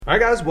All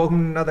right, guys, welcome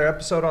to another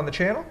episode on the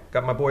channel.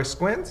 Got my boy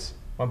Squints,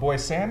 my boy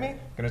Sammy.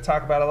 Going to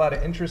talk about a lot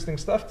of interesting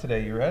stuff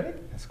today. You ready?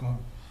 Let's go.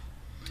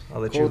 I'll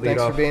let you Cool. lead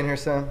Thanks off. for being here,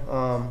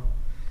 Sam.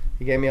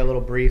 You gave me a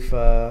little brief,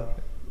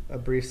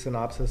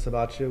 synopsis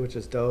about you, which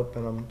is dope,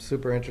 and I'm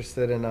super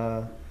interested in.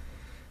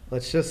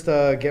 Let's just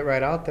get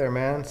right out there,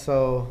 man.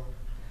 So,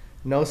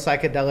 no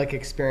psychedelic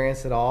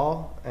experience at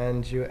all,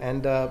 and you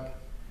end up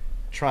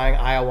trying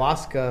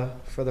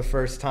ayahuasca for the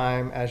first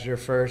time as your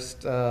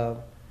first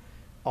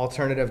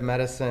alternative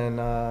medicine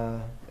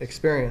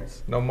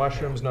experience. No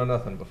mushrooms, no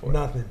nothing before.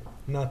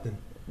 Nothing.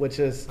 Which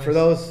is, for Nice.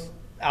 those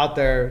out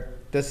there,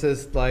 this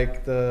is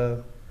like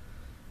this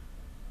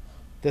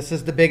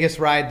is the biggest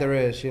ride there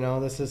is, you know?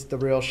 This is the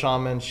real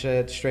shaman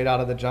shit, straight out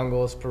of the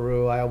jungles,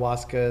 Peru.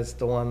 Ayahuasca is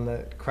the one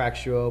that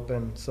cracks you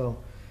open. So,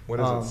 What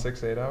is it,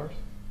 6, 8 hours?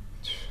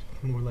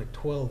 More like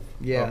 12.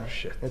 yeah, Oh,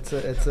 shit. it's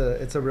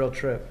a real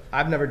trip.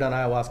 I've never done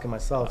ayahuasca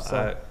myself,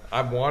 so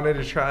I wanted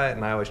to try it,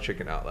 and I always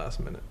chicken out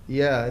last minute.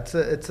 yeah, it's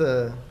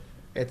a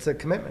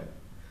commitment.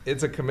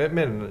 It's a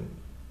commitment, and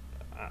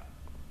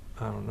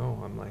I don't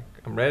know.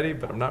 I'm ready,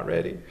 but I'm not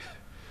ready.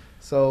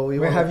 So we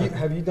Wait, wanna-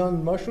 have you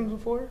done mushrooms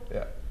before?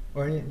 Yeah,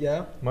 Or any?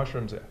 Yeah.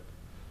 mushrooms, yeah.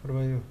 What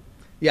about you?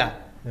 Yeah,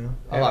 Yeah.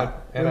 a And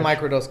lot. and We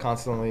microdose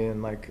constantly,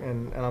 and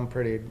and I'm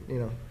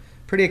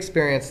pretty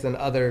experienced in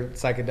other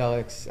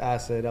psychedelics,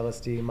 acid,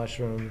 LSD,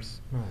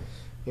 mushrooms,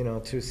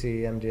 Nice.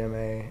 2C,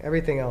 MDMA,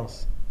 everything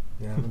else.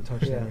 Yeah, I haven't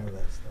touched Yeah. any of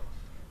that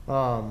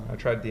stuff. I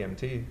tried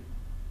DMT.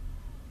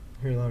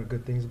 I hear a lot of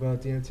good things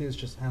about DMT. It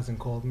just hasn't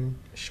called me.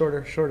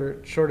 Shorter.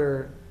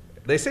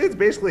 They say it's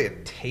basically a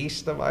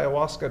taste of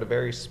ayahuasca at a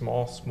very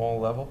small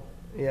level.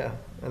 Yeah,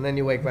 and then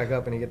you wake back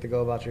up and you get to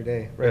go about your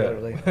day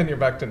regularly. Yeah. And you're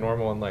back to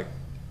normal in like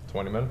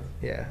 20 minutes.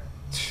 Yeah.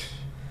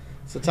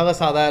 So tell us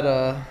how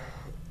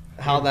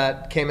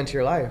that came into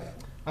your life.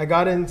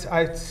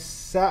 I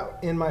sat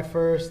in my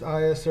first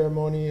Aya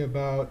ceremony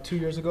about 2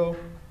 years ago.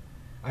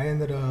 I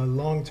ended a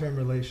long-term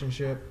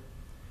relationship.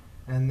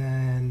 And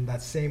then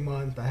that same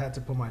month, I had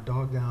to put my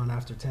dog down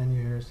after 10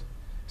 years.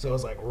 So it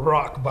was like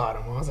rock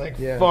bottom. I was like,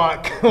 Yeah.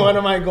 fuck, what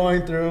am I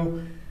going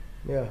through?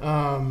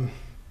 Yeah.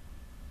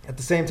 At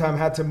the same time, I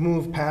had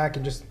to pack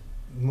and just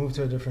move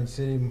to a different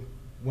city.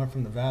 Went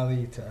from the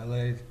Valley to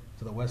LA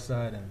to the West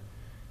Side. And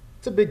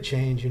it's a big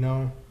change,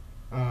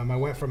 I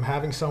went from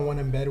having someone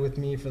in bed with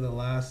me for the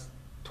last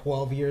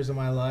 12 years of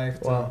my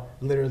life to Wow.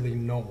 literally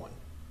no one.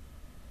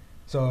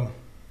 So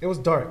it was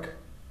dark.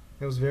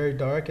 It was very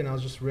dark, and I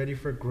was just ready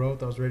for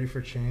growth. I was ready for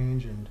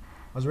change, and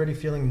I was already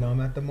feeling numb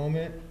at the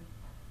moment.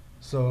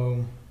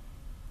 So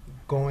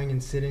going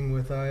and sitting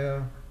with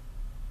Aya,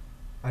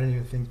 I didn't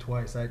even think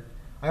twice. I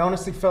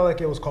honestly felt like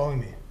it was calling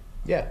me.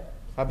 Yeah,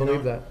 I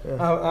believe that. Yeah.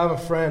 I have a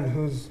friend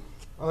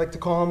I like to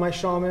call him my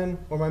shaman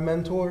or my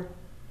mentor,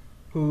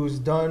 who's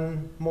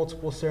done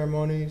multiple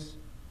ceremonies,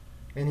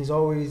 and he's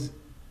always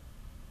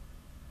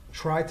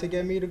tried to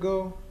get me to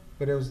go,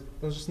 but it was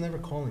just never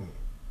calling me.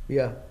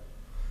 Yeah.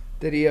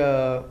 Did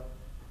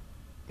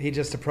he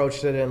just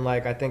approached it and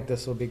I think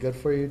this will be good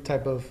for you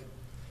type of?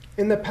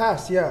 In the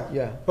past, yeah.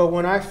 Yeah. But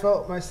when I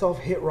felt myself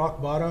hit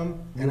rock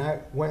bottom and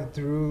I went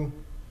through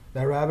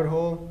that rabbit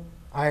hole,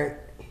 I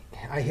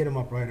hit him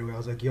up right away. I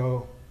was like,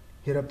 yo,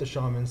 hit up the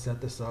shaman,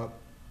 set this up,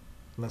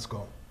 let's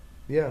go.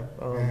 Yeah.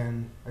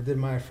 And I did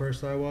my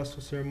first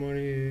ayahuasca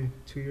ceremony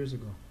 2 years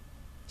ago.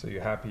 So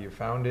you're happy you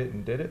found it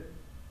and did it?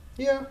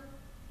 Yeah.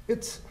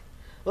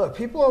 Look,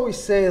 people always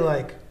say,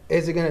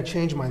 is it going to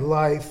change my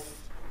life?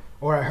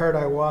 Or I heard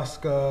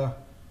ayahuasca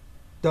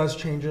does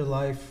change your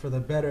life for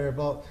the better.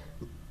 Well,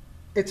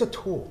 it's a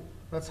tool.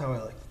 That's how I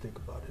like to think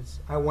about it.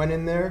 I went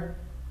in there.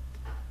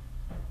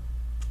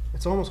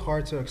 It's almost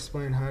hard to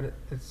explain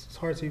it's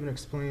hard to even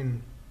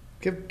explain.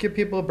 Give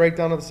people a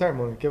breakdown of the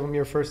ceremony. Give them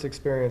your first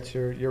experience,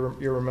 your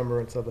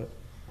remembrance of it.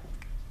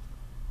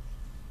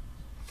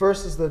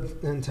 First is the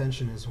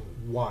intention is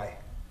why.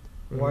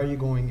 Why are Mhm. you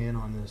going in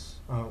on this?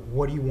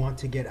 What do you want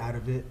to get out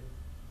of it?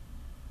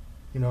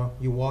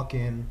 You walk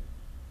in.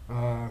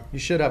 You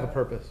should have a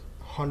purpose.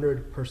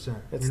 100%.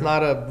 It's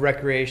not a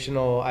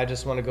recreational, I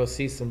just want to go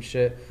see some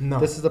shit. No.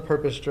 This is a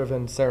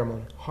purpose-driven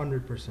ceremony.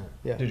 100%.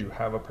 Yeah. Did you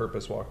have a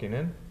purpose walking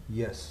in?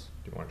 Yes.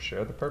 Do you want to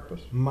share the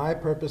purpose? My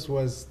purpose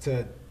was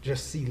to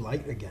just see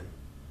light again.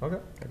 Okay.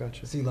 I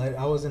got you. See light.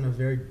 I was in a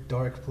very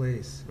dark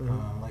place.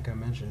 Mhm. Like I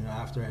mentioned,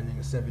 after ending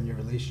a 7-year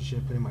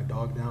relationship, putting my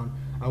dog down,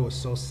 I was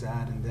so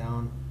sad and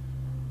down.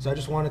 So I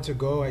just wanted to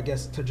go, I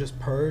guess, to just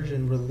purge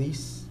and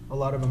release a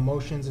lot of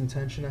emotions and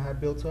tension I had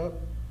built up.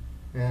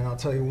 And I'll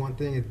tell you one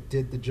thing, it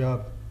did the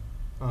job.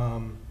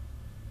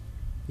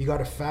 You got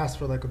to fast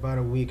for about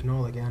a week.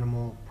 No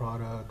animal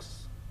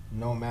products,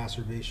 no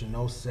masturbation,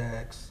 no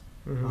sex,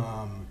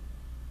 Mhm.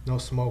 no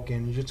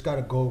smoking. You just got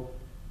to go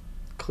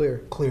Clear.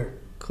 clear.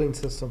 Clean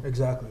system.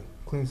 Exactly.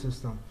 Clean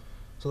system.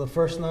 So the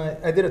first night,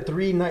 I did a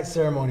 3-night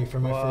ceremony for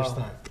my Wow. first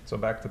time. So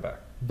back to back.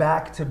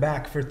 Back to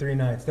back for 3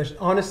 nights.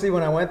 Honestly,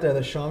 when I went there,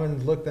 the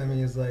shaman looked at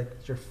me. He's like,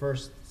 "It's your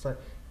first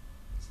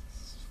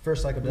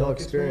psychedelic No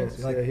experience.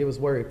 Yeah, he was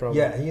worried probably.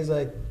 Yeah, he's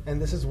like,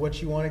 and this is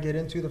what you want to get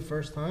into the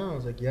first time? I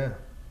was like, yeah.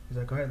 He's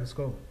like, all right, let's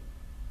go.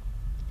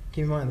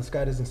 Keep in mind, this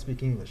guy doesn't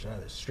speak English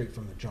either. Straight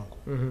from the jungle.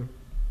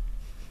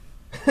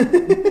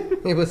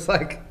 He was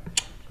like,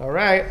 all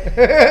right.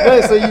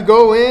 Right, so you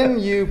go in,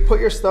 you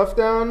put your stuff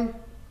down.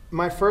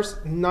 My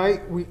first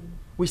night, we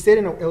stayed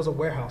in it was a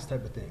warehouse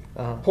type of thing.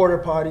 Uh-huh. Porta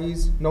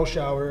potties, no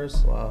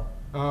showers. Wow.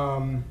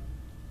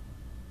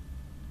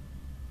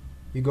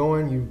 You go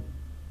in, you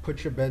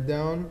put your bed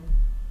down,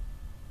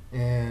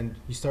 and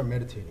you start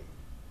meditating.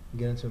 You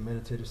get into a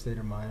meditative state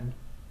of mind,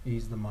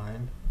 ease the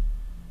mind,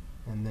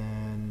 and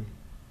then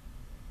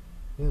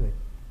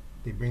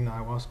they bring the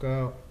ayahuasca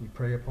out, you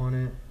pray upon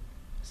it,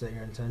 set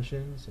your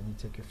intentions, and you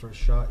take your first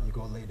shot, you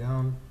go lay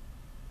down,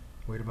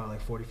 wait about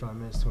like 45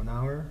 minutes to an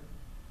hour,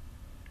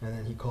 and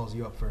then he calls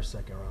you up for a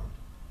second round.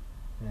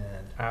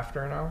 And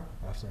After an hour?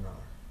 after an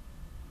hour.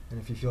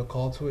 And if you feel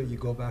called to it, you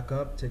go back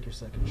up, take your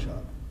second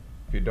shot.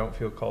 If you don't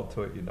feel called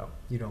to it, you don't.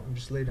 You don't, you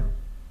just lay down.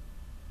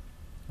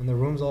 And the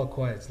room's all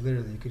quiet. It's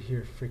literally, you could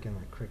hear freaking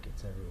like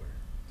crickets everywhere.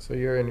 So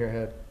you're in your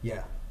head.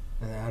 Yeah.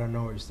 And then out of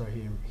nowhere, you start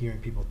hearing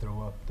people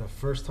throw up. The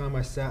first time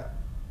I sat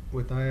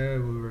with Aya,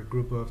 we were a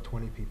group of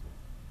 20 people.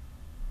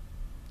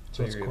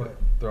 So it's you're either quiet.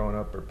 throwing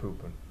up or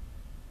pooping.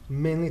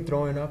 Mainly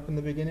throwing up in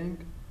the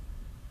beginning.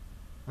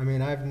 I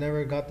mean, I've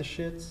never got the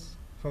shits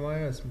from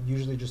Aya. It's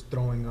usually just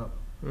throwing up.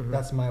 Mhm.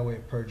 That's my way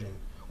of purging.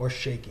 Or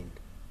shaking.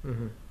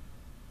 Mhm.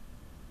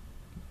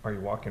 Are you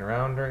walking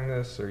around during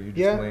this, or are you just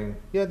Yeah. laying?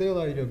 Yeah, they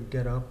allow you to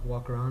get up,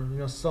 walk around. You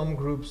know, some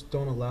groups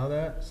don't allow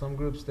that. Some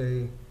groups,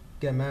 they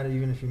get mad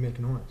even if you make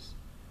noise.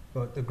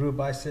 But the group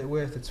I sit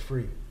with, it's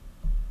free.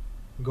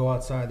 You go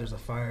outside, there's a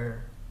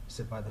fire,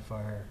 sit by the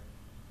fire.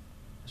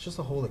 It's just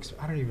a whole,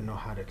 I don't even know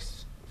how to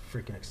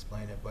freaking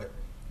explain it, but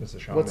This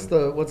is shaman.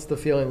 What's the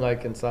feeling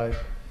like inside?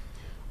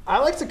 I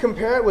like to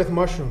compare it with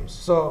mushrooms.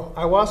 So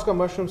ayahuasca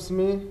mushrooms to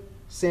me,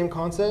 same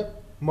concept.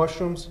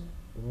 Mushrooms,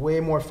 way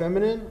more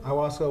feminine.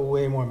 Ayahuasca,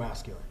 way more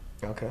masculine.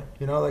 Okay.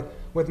 You know, like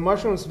with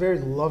mushrooms, very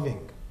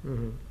loving.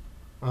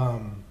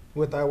 Mm-hmm.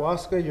 With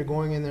ayahuasca, you're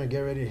going in there, get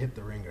ready to hit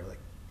the ringer. Like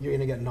you're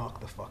gonna get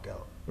knocked the fuck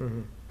out.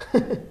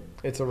 Mm-hmm.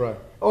 It's a rut.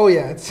 Oh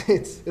yeah,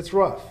 it's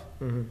rough.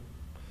 Mm-hmm.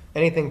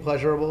 Anything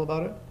pleasurable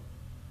about it?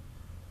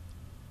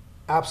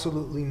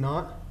 Absolutely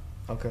not.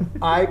 Okay.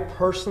 I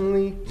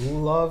personally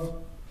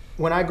love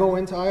when I go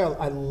into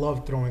I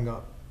love throwing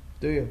up.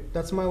 Do you?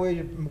 That's my way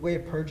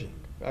of purging.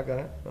 I got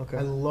it. Okay.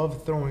 I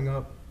love throwing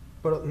up,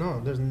 but no,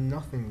 there's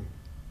nothing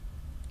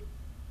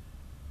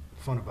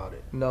fun about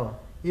it. No.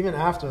 Even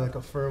after,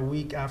 like for a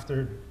week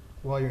after,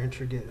 while you're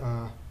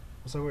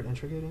what's that word?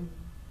 Integrating.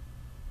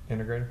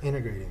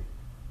 Integrating.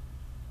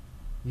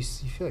 You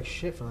feel like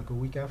shit for like a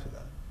week after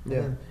that.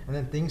 Yeah. And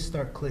then things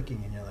start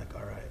clicking, and you're like,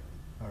 all right.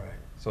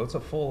 So it's a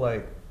full,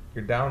 like,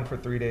 you're down for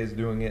 3 days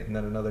doing it, and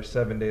then another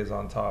 7 days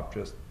on top,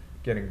 just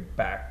getting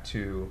back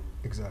to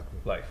Exactly.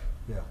 life.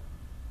 Yeah.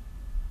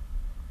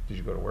 Did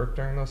you go to work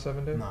during those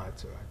 7 days? No, I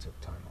took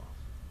time off.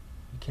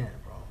 You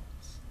can't, bro.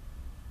 It's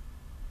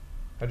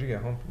How'd you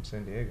get home from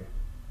San Diego?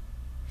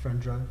 friend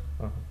drive.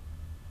 Uh-huh.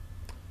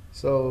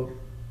 So,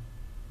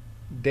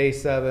 day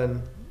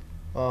 7,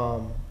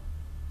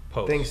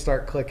 Post. things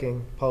start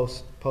clicking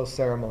post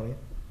ceremony.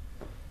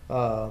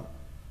 How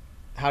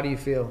do you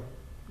feel?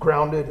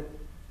 Grounded.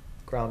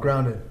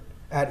 Grounded.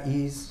 At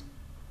ease.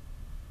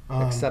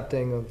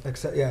 Accepting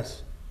of.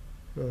 Yes.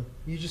 Yeah.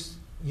 You just,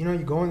 you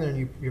go in there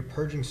and you're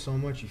purging so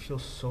much, you feel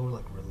so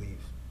like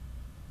relieved.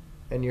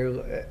 And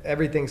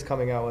everything's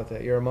coming out with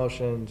it. Your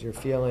emotions, your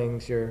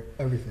feelings, your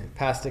Everything.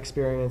 past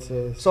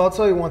experiences. So I'll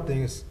tell you one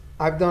thing is,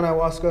 I've done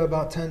ayahuasca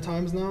about 10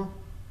 times now.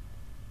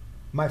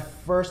 My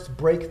first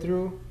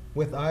breakthrough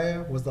with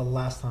Aya was the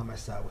last time I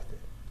sat with it.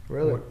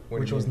 Really? What do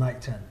which you was mean?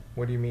 night 10.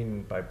 What do you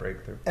mean by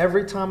breakthrough?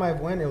 Every time I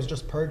went, it was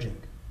just purging.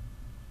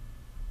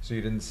 So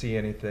you didn't see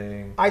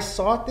anything? I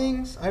saw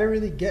things. I didn't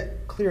really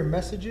get clear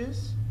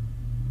messages.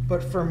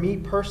 But for me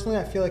personally,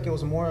 I feel like it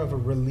was more of a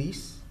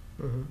release.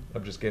 Mm-hmm.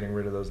 Of just getting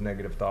rid of those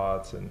negative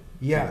thoughts and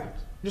Yeah.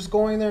 feelings? Just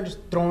going there and just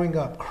throwing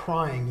up,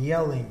 crying,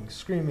 yelling,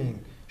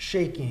 screaming,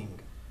 shaking.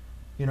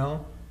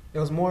 It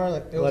was more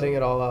like... Letting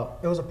it all out.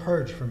 It was a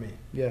purge for me.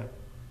 Yeah.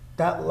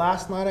 That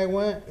last night I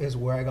went is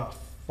where I got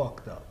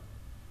fucked up.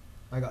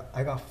 I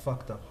got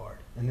fucked up hard.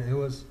 And it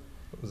was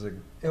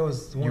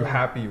You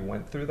happy you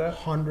went through that?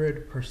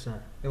 100%.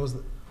 It was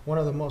one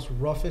of the most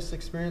roughest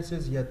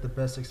experiences, yet the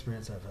best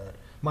experience I've had.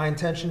 My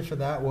intention for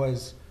that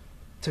was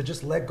to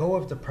just let go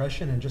of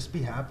depression and just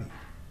be happy.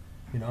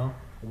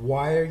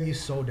 Why are you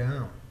so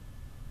down?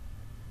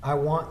 I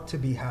want to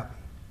be happy.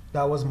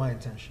 That was my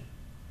intention.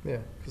 Yeah.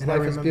 Because And I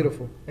life is remember-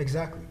 beautiful.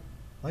 Exactly.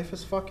 Life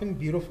is fucking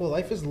beautiful.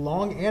 Life is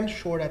long and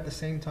short at the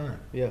same time.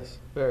 Yes.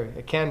 Very.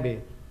 It can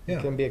be. Yeah.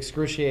 It can be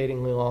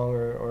excruciatingly long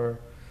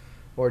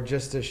or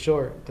just as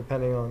short,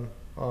 depending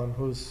on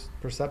whose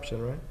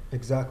perception, right?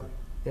 Exactly.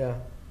 Yeah.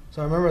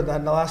 So I remember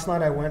that the last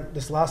night I went,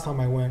 this last time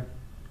I went,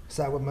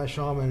 sat with my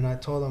shaman and I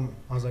told him,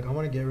 I was like, I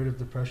want to get rid of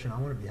depression. I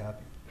want to be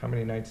happy. How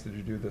many nights did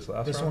you do this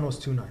last This round? one was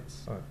 2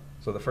 nights. Okay.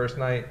 So the first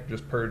night,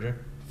 just purging.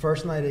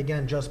 First night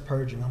again, just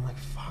purging. I'm like,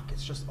 fuck,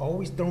 it's just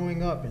always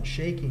throwing up and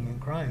shaking and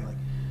crying. Like,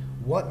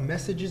 what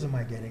messages am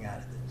I getting out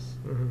of this?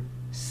 Mm-hmm.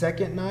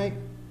 Second night,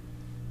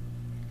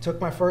 took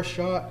my first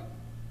shot,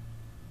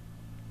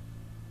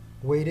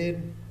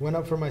 waited, went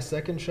up for my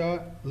second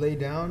shot, lay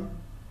down,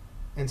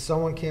 and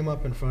someone came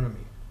up in front of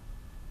me.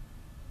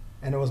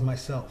 And it was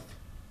myself.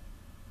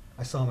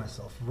 I saw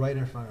myself right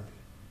in front of me.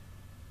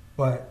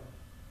 But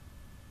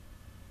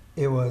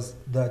it was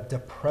the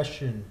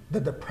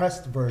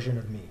depressed version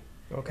of me.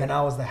 Okay. And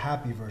I was the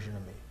happy version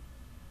of me.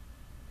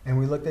 And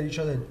we looked at each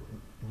other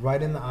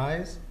right in the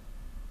eyes,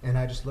 and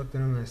I just looked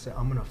at him and I said,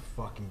 I'm gonna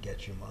fucking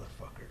get you,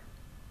 motherfucker.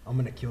 I'm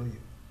gonna kill you.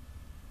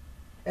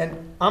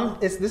 And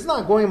this is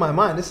not going in my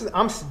mind.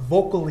 I'm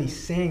vocally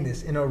saying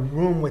this in a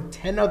room with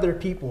 10 other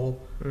people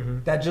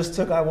that just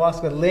took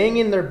ayahuasca, laying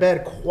in their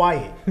bed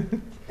quiet.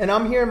 And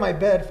I'm here in my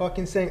bed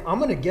fucking saying, I'm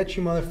gonna get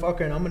you,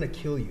 motherfucker, and I'm gonna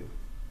kill you.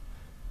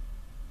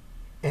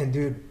 And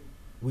dude,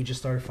 we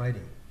just started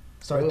fighting.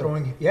 Started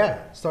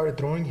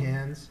throwing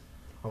hands.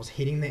 I was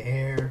hitting the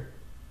air.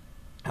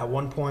 At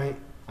one point,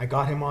 I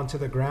got him onto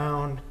the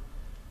ground.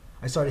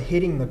 I started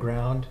hitting the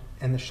ground,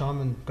 and the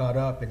shaman got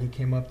up and he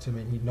came up to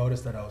me and he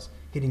noticed that I was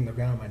hitting the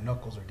ground. My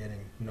knuckles were getting,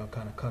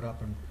 kind of cut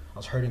up, and I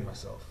was hurting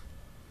myself.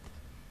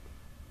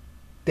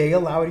 They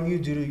allow you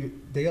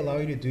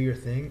to do your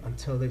thing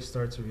until they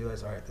start to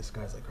realize, all right, this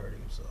guy's like hurting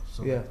himself.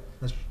 So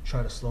let's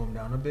try to slow him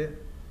down a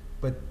bit.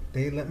 But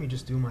they let me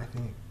just do my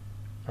thing.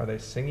 Are they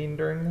singing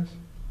during this?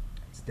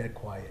 It's dead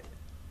quiet.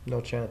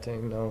 No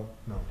chanting, no.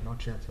 No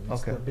chanting.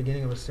 It's Okay. the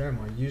beginning of a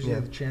ceremony. Usually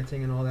the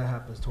chanting and all that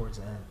happens towards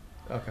the end.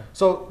 Okay.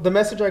 So the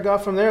message I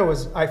got from there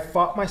was I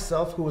fought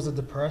myself, who was a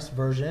depressed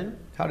version.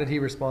 How did he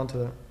respond to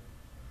that?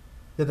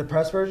 The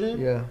depressed version?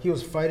 Yeah. He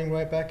was fighting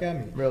right back at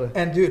me. Really?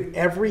 And dude,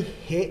 every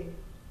hit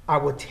I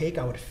would take,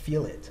 I would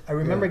feel it. I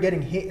remember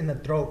getting hit in the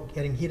throat,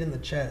 getting hit in the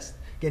chest,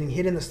 getting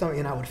hit in the stomach,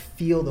 and I would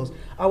feel those.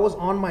 I was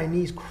on my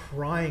knees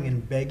crying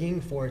and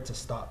begging for it to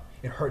stop.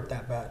 It hurt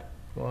that bad.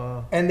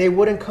 Wow. And they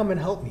wouldn't come and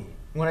help me.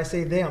 When I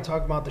say they, I'm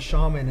talking about the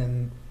shaman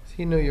and...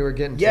 He knew you were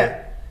getting to Yeah.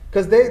 it.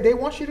 Because they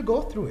want you to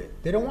go through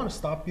it. They don't want to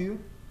stop you.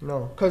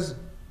 No. Because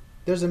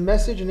there's a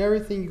message in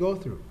everything you go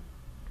through.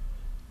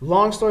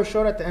 Long story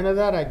short, at the end of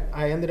that,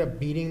 I ended up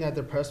beating that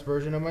depressed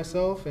version of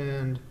myself,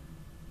 and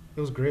it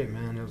was great,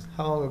 man.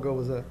 How long ago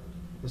was that?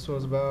 This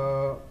was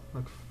about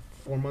like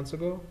 4 months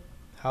ago.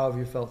 How have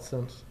you felt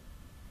since?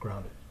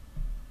 Grounded.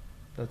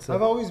 That's it.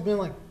 I've always been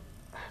like,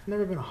 I've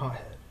never been a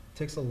hothead. It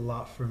takes a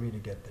lot for me to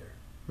get there.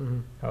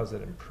 Mm-hmm. How has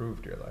it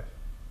improved your life?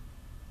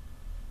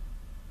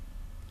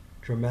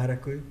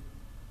 Dramatically,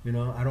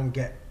 I don't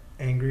get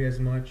angry as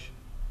much.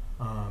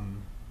 I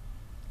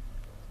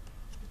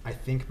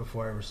think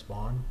before I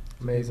respond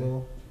to Amazing.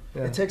 people.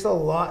 Yeah. It takes a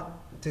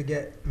lot to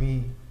get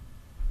me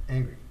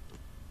angry.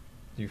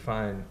 Do you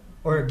find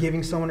Or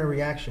giving someone a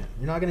reaction.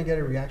 You're not gonna get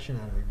a reaction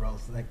out of me, bro.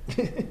 It's like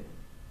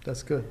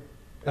That's good.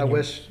 And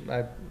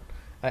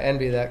I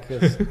envy that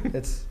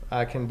because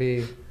I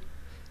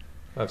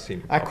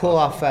cool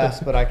off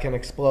fast, but I can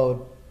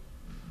explode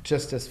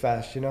just as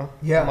fast,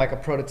 Yeah. I'm like a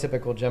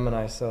prototypical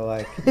Gemini, so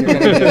like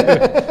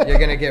you're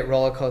gonna get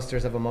roller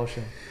coasters of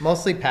emotion,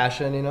 mostly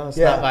passion. It's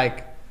not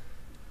like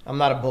I'm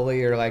not a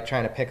bully or like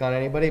trying to pick on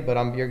anybody,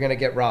 but you're gonna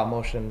get raw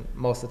emotion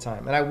most of the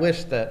time. And I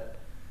wish that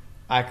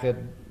I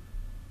could,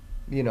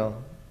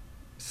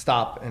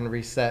 stop and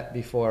reset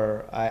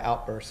before I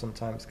outburst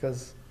sometimes,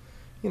 because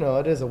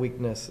it is a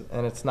weakness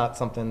and it's not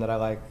something that I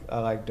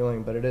like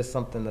doing, but it is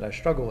something that I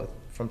struggle with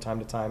from time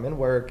to time in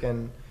work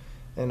and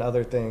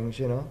other things,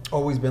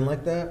 always been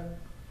like that.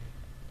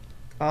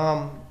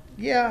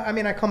 Yeah, I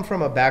mean, I come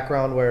from a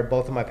background where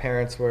both of my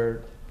parents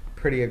were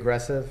pretty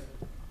aggressive.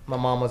 My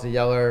mom was a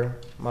yeller.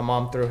 My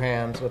mom threw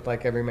hands with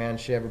like every man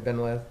she ever been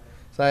with.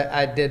 So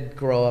I did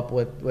grow up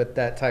with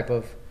that type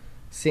of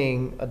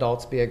seeing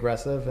adults be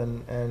aggressive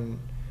and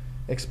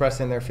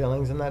expressing their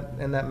feelings in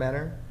that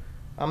manner.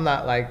 I'm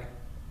not like,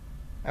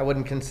 I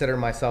wouldn't consider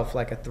myself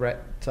like a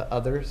threat to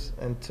others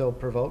until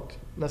provoked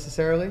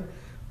necessarily,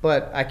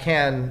 but I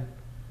can,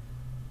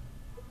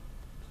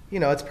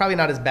 it's probably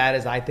not as bad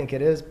as I think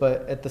it is,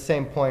 but at the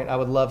same point, I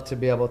would love to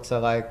be able to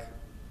like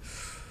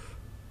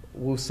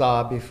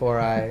woosah before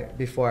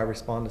I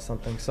respond to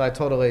something. So I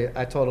totally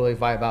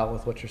vibe out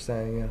with what you're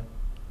saying.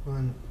 Yeah.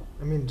 And,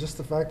 I mean, just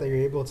the fact that you're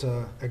able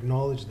to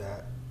acknowledge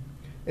that.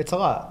 It's a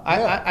lot.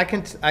 Yeah. I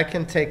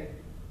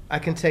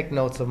can take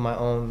notes of my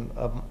own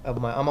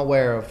I'm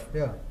aware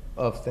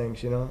of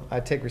things, I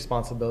take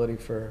responsibility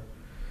for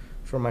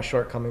my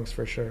shortcomings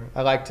for sure.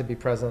 I like to be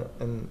present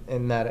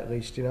in that at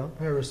least,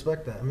 I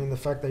respect that. I mean, the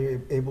fact that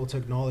you're able to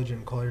acknowledge it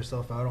and call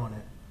yourself out on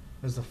it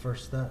is the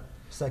first step.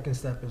 Second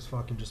step is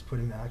fucking just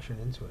putting the action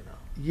into it now.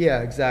 Yeah,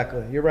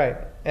 exactly. You're right.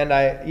 And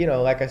I,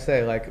 like I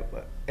say, like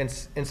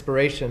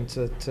inspiration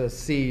to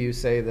see you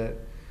say that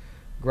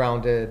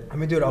grounded. I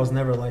mean, dude, I was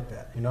never like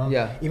that,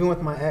 Yeah. Even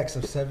with my ex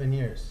of 7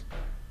 years.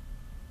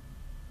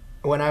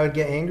 When I would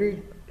get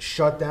angry,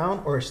 shut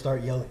down or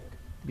start yelling.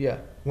 Yeah.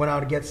 When I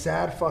would get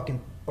sad,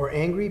 fucking, or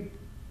angry,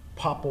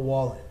 pop a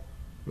wall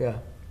in. Yeah.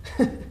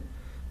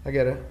 I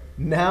get it.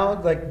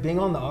 Now, like, being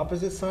on the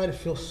opposite side, it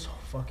feels so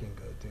fucking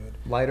good, dude.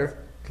 Lighter?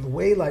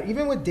 way lighter.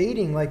 Even with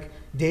dating, like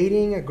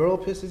dating, a girl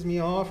pisses me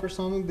off or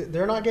something,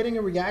 they're not getting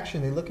a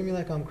reaction. They look at me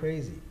like I'm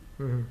crazy.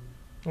 Mm-hmm.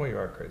 Well, you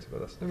are crazy, but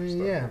that's I different mean,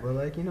 stuff. yeah, but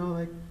like, you know,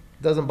 like,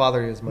 Doesn't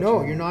bother you as much. no,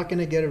 anymore. you're not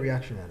gonna get a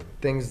reaction out of me.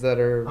 Things that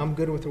are I'm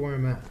good with where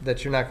I'm at.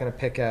 that you're not going to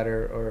pick at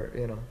or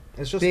you know,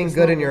 It's just being it's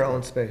good not in your like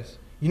own that. space.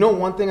 You know,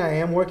 one thing I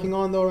am working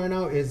on though right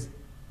now is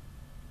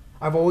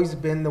I've always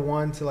been the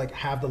one to like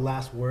have the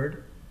last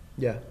word.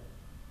 Yeah,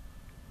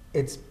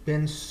 It's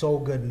been so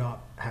good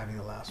not having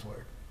the last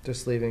word.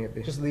 just leaving it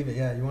be. Just leave it.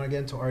 Yeah, you want to get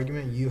into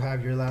argument, you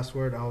have your last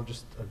word. I'll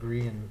just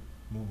agree and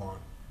move on.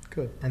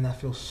 Good, And that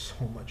feels so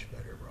much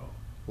better, bro.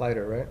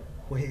 lighter, right?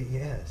 Wait,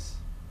 yes.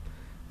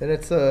 And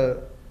it's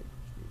a,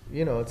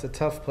 you know, it's a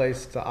tough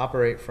place to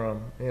operate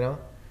from. You know,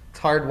 it's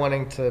hard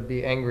wanting to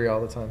be angry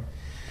all the time.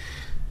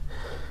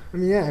 I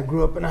mean, yeah, I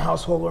grew up in a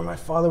household where my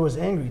father was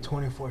angry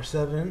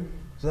 24/7.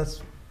 So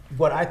that's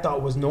what I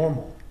thought was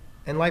normal.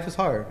 And life is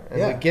hard, and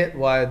Yeah. we get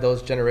why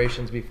those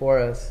generations before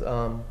us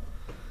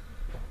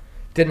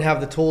didn't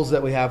have the tools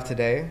that we have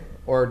today,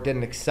 or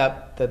didn't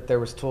accept that there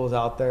was tools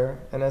out there.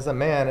 And as a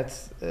man,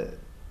 it's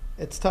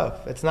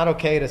tough. It's not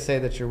okay to say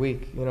that you're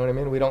weak. You know what I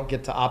mean? We don't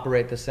get to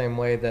operate the same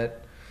way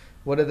that.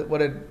 What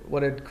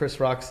did Chris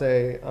Rock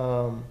say?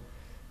 He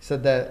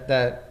said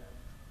that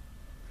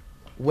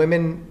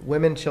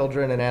women,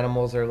 children, and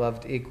animals are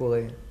loved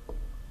equally,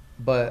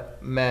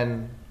 but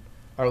men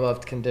are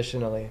loved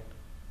conditionally.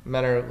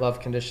 Men are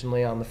loved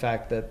conditionally on the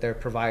fact that they're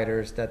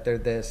providers, that they're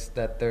this,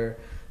 that they're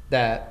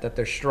that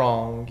they're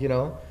strong, you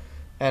know?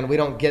 And we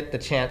don't get the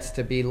chance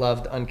to be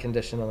loved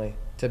unconditionally,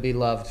 to be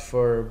loved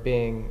for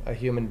being a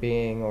human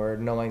being or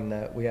knowing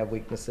that we have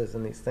weaknesses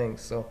in these things.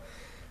 So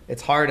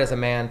it's hard as a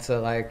man to,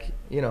 like,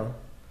 you know,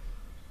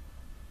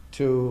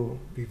 to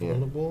Be you know,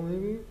 vulnerable,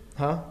 maybe?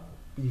 huh?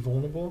 Be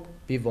vulnerable?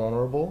 Be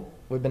vulnerable.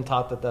 We've been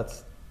taught that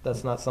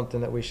that's not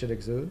something that we should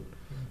exude.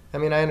 I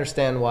mean, I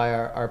understand why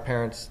our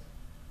parents,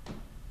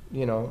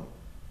 you know,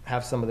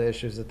 have some of the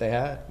issues that they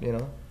had, you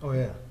know. Oh,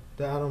 yeah.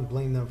 I don't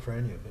blame them for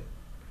any of it.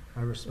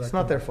 I respect It's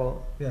not them. their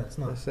fault. Yeah, it's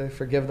I not. say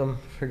forgive them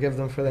for they It's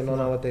don't know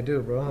not. what they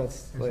do, bro.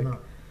 It's It's like,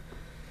 not.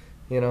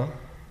 you know,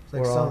 It's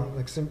like we're all-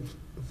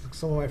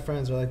 some of my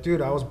friends are like,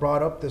 dude, I was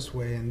brought up this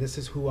way and this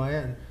is who I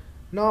am.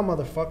 No,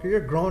 motherfucker,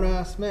 you're a grown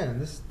ass man.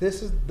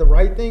 This is the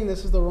right thing,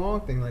 this is the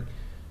wrong thing. Like,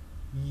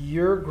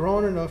 you're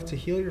grown enough to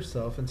heal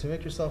yourself and to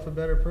make yourself a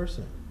better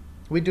person.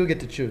 we do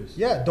get to choose.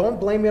 Yeah, don't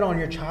blame it on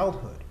your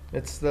childhood.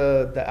 It's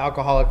the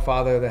alcoholic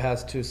father that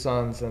has two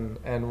sons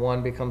and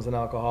one becomes an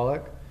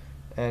alcoholic,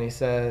 and he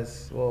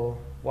says, well,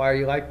 why are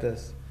you like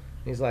this?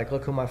 And he's like,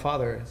 look who my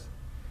father is.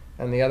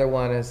 And the other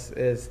one is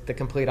the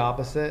complete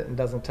opposite and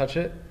doesn't touch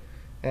it.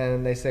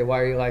 And they say, why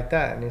are you like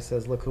that? And he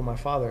says, look who my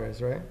father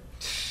is, right?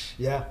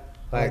 Yeah,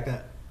 I like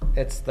that.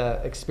 It's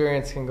the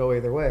experience can go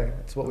either way.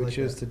 It's what I we like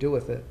choose that. to do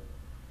with it.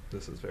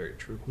 This is very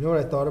true. You know what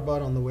I thought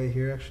about on the way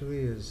here actually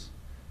is,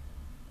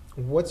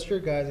 what's your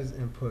guys'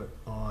 input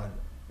on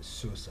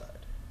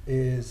suicide?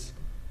 Is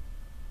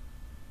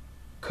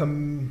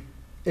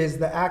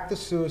the act of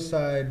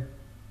suicide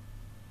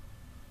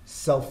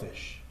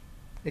selfish?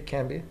 It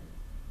can be.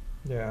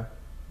 Yeah.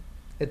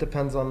 It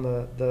depends on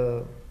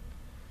the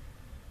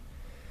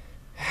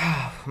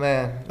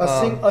man.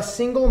 A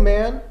single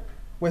man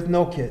with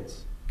no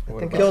kids I What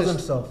think about- kills it's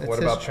his- himself it's What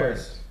his about choice.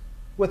 parents?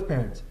 with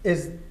parents.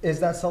 Is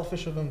that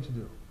selfish of him to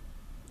do?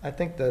 I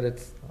think that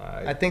it's.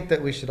 I I think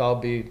that we should all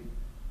be.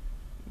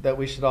 That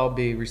we should all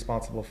be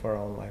responsible for our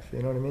own life.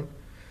 You know what I mean?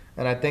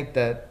 And I think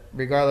that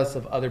regardless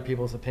of other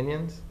people's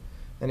opinions,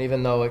 and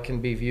even though it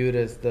can be viewed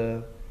as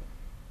the,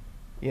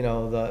 you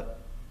know,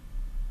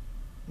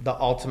 the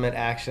ultimate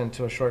action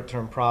to a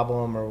short-term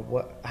problem or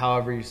what,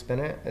 however you spin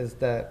it, is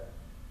that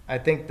I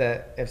think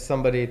that if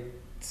somebody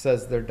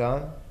says they're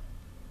done,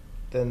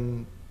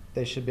 then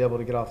they should be able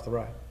to get off the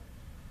ride.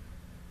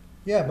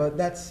 Yeah, but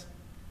that's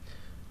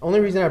only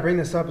reason I bring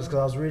this up is because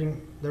I was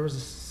reading there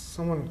was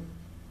someone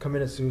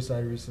committed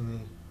suicide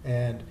recently,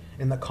 and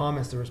in the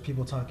comments there was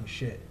people talking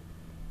shit.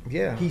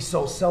 Yeah. He's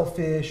so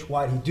selfish.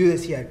 Why'd he do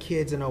this? He had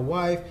kids and a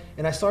wife.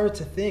 And I started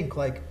to think,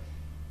 like,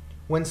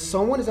 when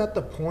someone is at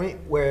the point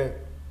where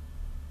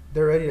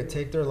they're ready to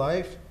take their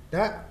life,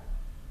 that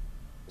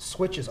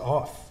switch is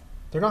off.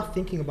 They're not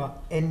thinking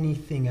about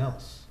anything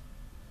else.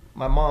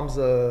 my mom's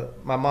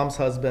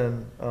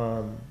husband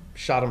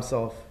shot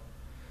himself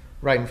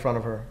right in front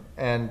of her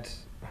and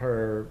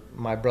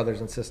my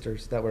brothers and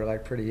sisters that were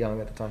like pretty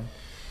young at the time.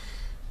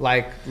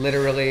 Like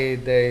literally,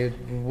 they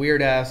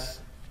weird ass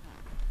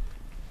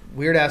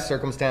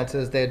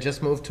circumstances. They had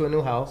just moved to a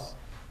new house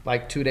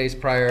like 2 days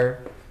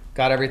prior,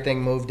 got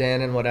everything moved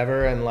in and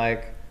whatever, and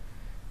like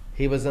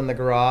he was in the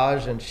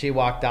garage and she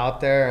walked out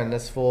there and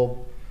this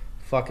fool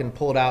fucking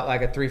pulled out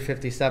like a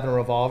 .357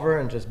 revolver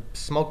and just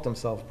smoked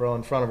himself, bro,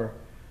 in front of her.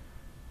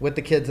 With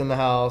the kids in the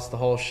house, the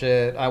whole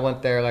shit. I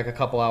went there like a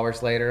couple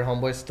hours later.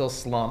 Homeboy's still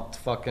slumped.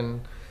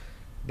 Fucking,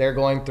 they're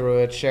going through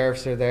it.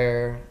 Sheriffs are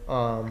there.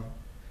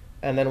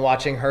 And then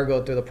watching her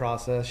go through the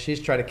process.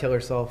 She's tried to kill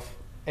herself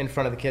in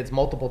front of the kids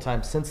multiple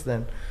times since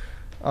then.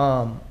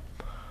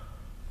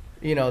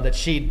 You know, that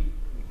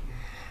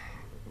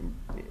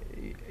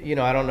you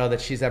know, I don't know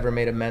that she's ever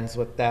made amends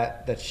with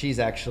that she's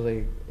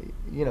actually,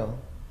 you know,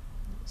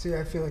 See,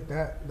 I feel like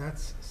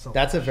that's selfish.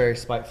 that's a very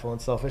spiteful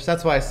and selfish.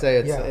 That's why I say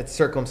it's Yeah. it's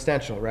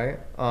circumstantial, right?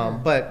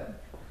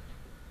 But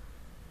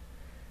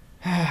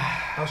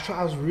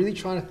I was really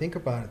trying to think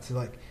about it. To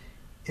like,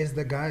 is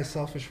the guy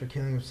selfish for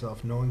killing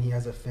himself, knowing he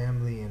has a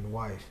family and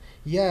wife?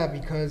 Yeah,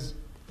 because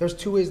there's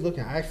two ways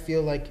looking. I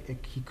feel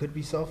like he could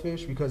be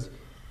selfish because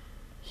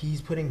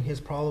he's putting his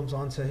problems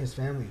onto his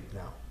family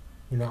now.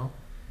 You know?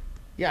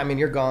 yeah, I mean,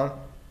 you're gone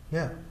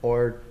Yeah.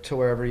 or to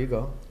wherever you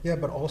go. Yeah,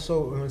 but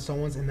also when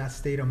someone's in that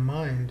state of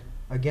mind,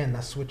 again,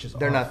 that switches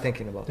They're off. not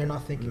thinking about They're that.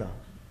 not thinking. No,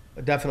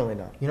 definitely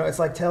not. You know, it's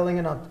like telling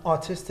an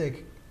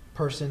autistic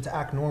person to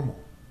act normal.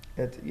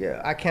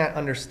 Yeah, I can't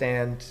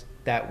understand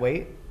that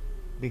weight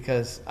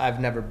because I've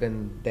never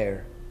been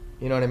there.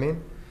 You know what I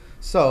mean?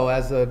 So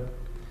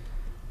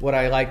what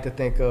I like to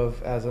think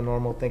of as a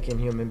normal thinking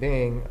human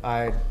being,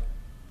 I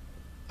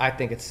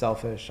think it's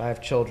selfish. I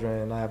have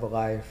children, I have a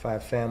life, I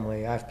have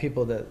family, I have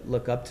people that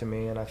look up to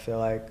me, and I feel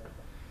like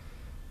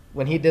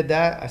when he did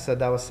that, I said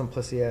that was some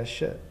pussy ass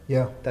shit.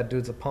 Yeah. That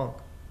dude's a punk.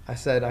 I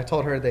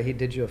told her that he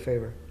did you a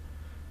favor.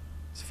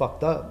 It's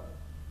fucked up,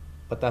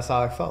 but that's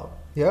how I felt.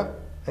 Yeah.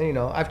 And you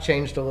know, I've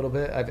changed a little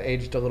bit, I've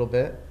aged a little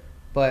bit,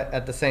 but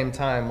at the same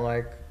time,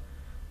 like,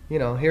 you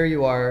know, here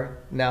you are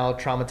now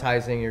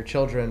traumatizing your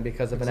children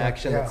because of an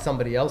action Yeah. that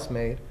somebody else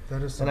made.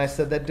 That is And I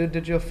said, that dude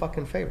did you a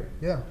fucking favor.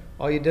 Yeah.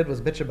 All you did was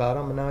bitch about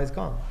him and now he's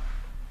gone.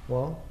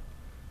 Well,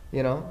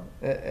 you know,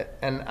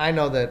 and I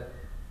know that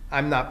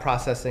I'm not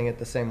processing it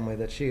the same way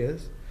that she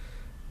is,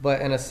 but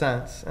in a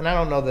sense, and I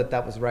don't know that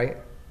that was right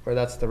or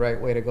that's the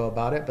right way to go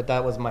about it, but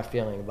that was my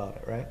feeling about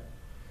it, right?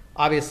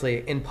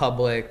 Obviously, in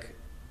public,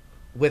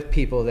 with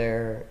people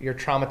there, you're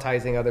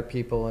traumatizing other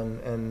people,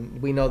 and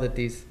we know that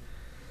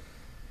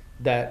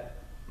that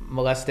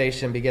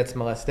molestation begets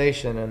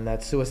molestation and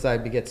that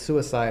suicide begets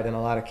suicide in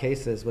a lot of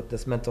cases with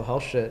this mental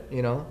health shit,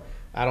 you know?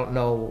 I don't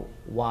know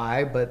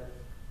why, but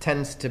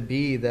tends to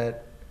be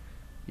that,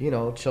 you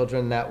know,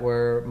 children that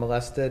were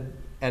molested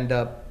end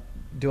up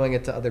doing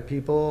it to other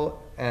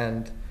people,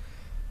 and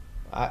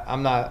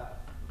I'm not,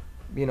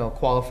 you know,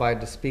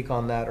 qualified to speak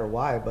on that or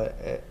why, but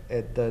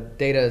the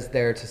data is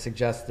there to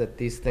suggest that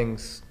these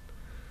things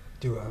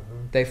Do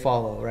happen. they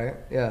follow, right?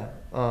 Yeah.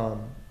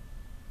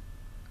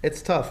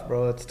 It's tough,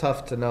 bro. It's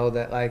tough to know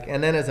that, like,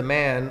 and then as a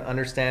man,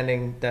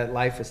 understanding that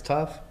life is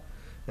tough,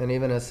 and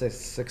even as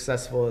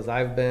successful as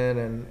I've been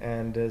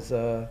and as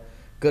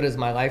good as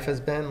my life has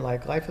been,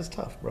 like, life is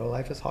tough, bro.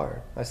 Life is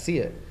hard. I see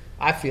it.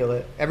 I feel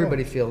it.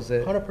 Everybody feels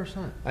it.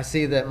 100%. I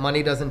see that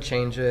money doesn't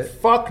change it.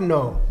 Fuck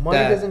no. Money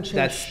That, doesn't change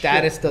that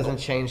status shit. doesn't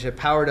change it.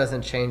 Power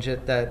doesn't change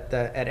it. That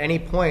at any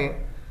point,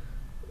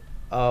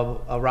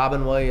 a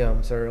Robin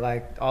Williams or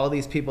like all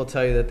these people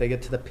tell you that they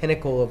get to the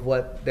pinnacle of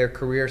what their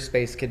career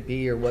space could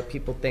be or what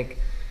people think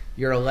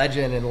you're a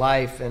legend in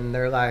life, and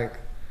they're like,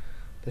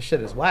 this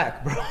shit is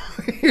whack, bro.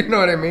 You know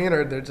what I mean?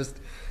 Or they're just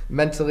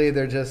mentally,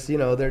 they're just, you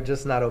know, they're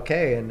just not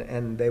okay,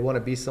 and they want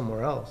to be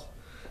somewhere else.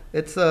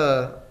 It's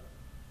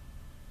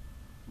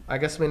I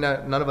guess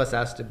none of us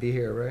asked to be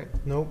here, right?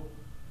 Nope.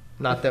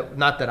 Not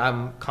that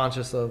I'm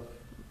conscious of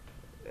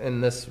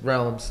in this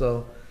realm,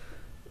 so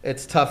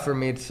it's tough for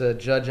me to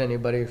judge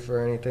anybody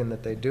for anything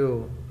that they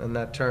do in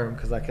that term,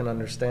 because I can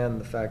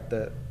understand the fact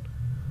that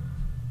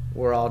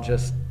we're all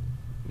just,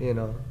 you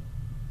know,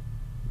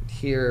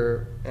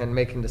 here and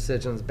making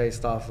decisions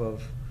based off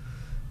of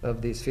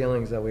these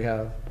feelings that we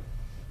have.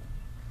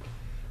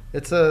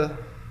 I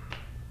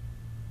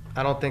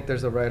don't think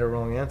there's a right or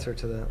wrong answer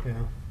to that. Yeah.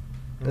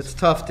 It's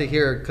tough to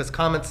hear because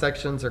comment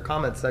sections are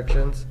comment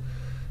sections,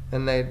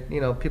 and they,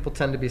 you know, people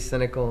tend to be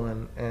cynical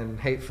and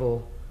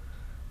hateful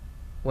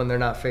when they're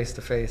not face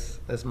to face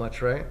as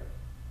much, right?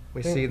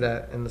 We Yeah. see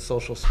that in the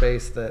social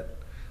space, that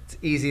it's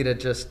easy to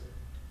just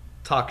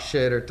talk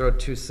shit or throw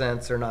 2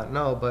 cents or not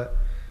know. But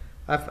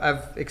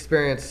I've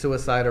experienced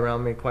suicide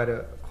around me quite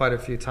a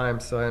few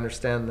times, so I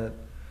understand that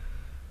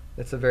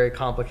it's a very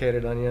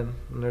complicated onion,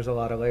 and there's a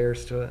lot of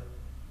layers to it.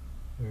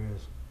 There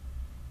is.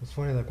 It's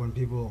funny, like when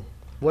people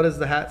What does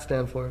the hat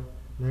stand for?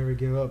 never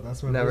give up.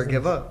 That's my Never business.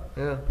 give up.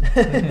 Yeah.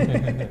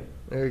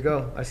 There you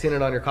go. I seen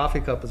it on your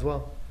coffee cup as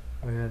well.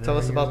 Oh, yeah, Tell never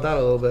us give about up. that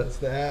a little bit. That's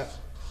the app.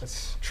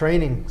 That's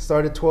training.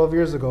 Started 12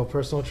 years ago.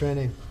 Personal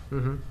training.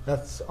 Mm-hmm.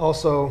 That's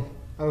also.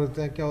 I would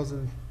think I was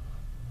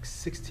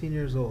 16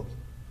 years old.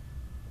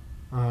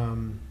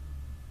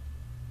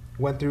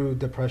 Went through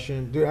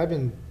depression,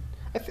 dude.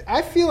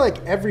 I feel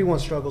like everyone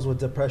struggles with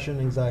depression,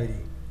 anxiety.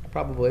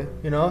 Probably.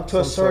 You know, to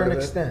Some a sort certain of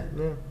it. extent.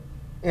 Yeah.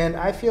 And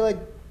I feel like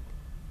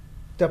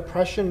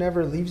depression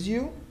never leaves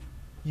you.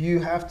 You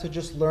have to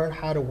just learn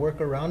how to work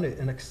around it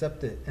and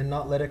accept it and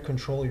not let it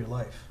control your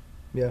life.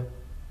 Yeah.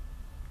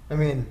 I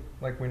mean,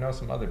 Like we know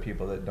some other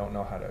people that don't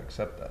know how to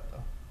accept that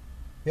though.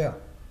 yeah.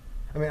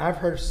 I mean, I've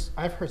heard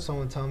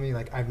someone tell me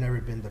like I've never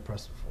been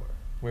depressed before.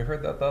 We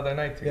heard that the other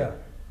night together.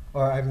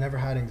 Or I've never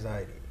had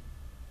anxiety.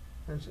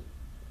 And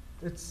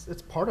it's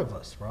part of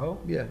us, bro.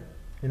 Yeah.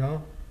 You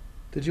know?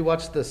 Did you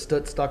watch the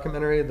Stutz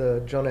documentary,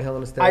 the Jonah Hill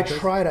and his I therapist?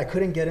 tried, I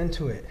couldn't get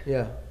into it.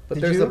 Yeah. But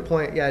Did there's you? a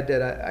point. Yeah, I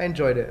did. I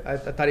enjoyed it. I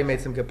thought he made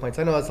some good points.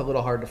 I know it's a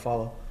little hard to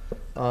follow,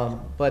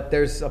 but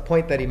there's a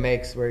point that he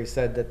makes where he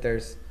said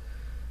that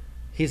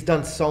he's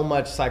done so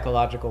much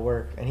psychological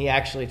work, and he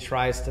actually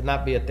tries to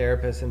not be a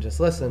therapist and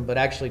just listen, but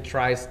actually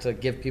tries to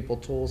give people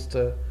tools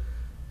to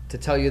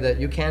tell you that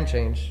you can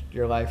change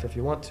your life if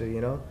you want to,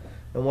 you know?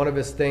 And one of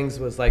his things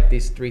was like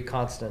these 3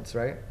 constants,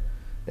 right?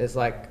 It's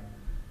like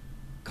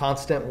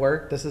constant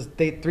work. This is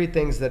the 3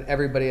 things that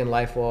everybody in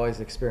life will always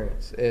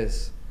experience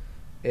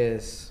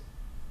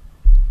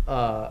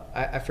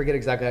I forget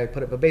exactly how I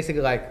put it, but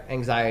basically like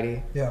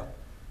anxiety, Yeah.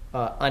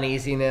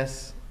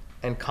 uneasiness,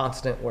 and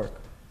constant work.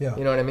 Yeah.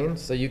 You know what I mean?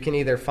 So you can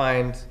either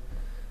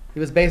he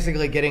was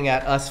basically getting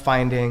at us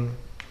finding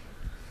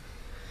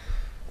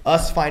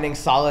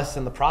solace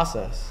in the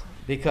process.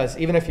 Because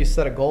even if you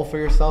set a goal for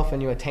yourself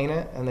and you attain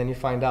it, and then you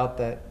find out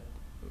that,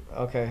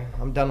 okay,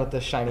 I'm done with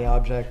this shiny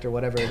object or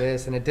whatever it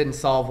is, and it didn't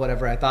solve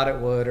whatever I thought it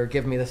would or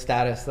give me the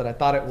status that I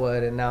thought it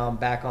would, and now I'm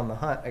back on the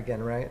hunt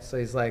again, right? So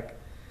he's like,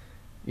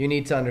 you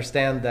need to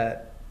understand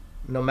that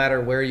no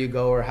matter where you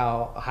go or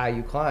how high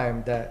you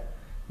climb, that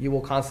you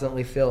will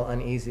constantly feel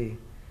uneasy.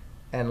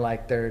 And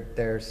like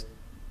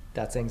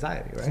that's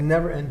anxiety, right? It's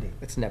never ending.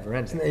 It's never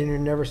ending. And you're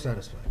never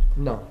satisfied.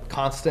 No,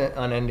 constant,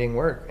 unending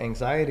work,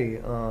 anxiety,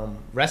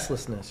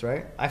 restlessness,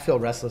 right? I feel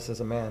restless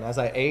as a man. As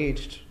I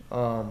aged,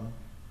 I'm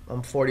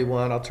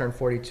 41, I'll turn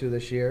 42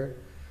 this year.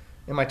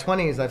 In my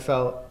 20s, I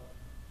felt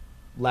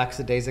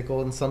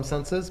lackadaisical in some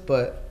senses,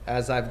 but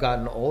as I've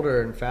gotten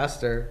older and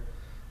faster,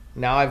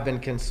 now I've been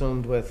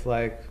consumed with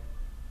like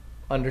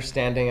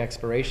understanding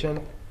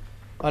exploration,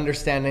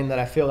 understanding that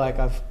I feel like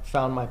I've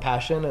found my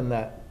passion and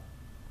that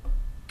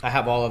I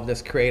have all of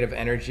this creative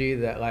energy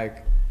that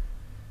like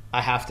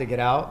I have to get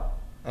out,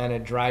 and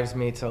it drives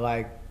me to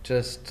like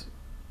just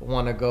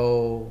want to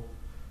go,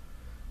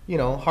 you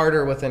know,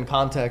 harder within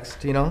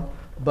context, you know,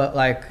 but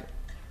like,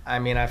 I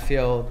mean, I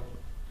feel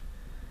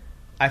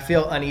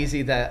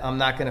uneasy that I'm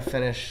not going to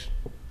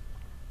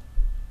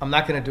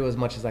do as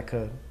much as I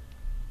could.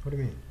 What do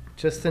you mean?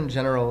 Just in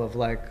general of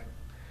like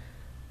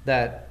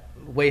that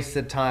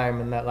wasted time,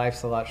 and that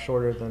life's a lot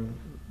shorter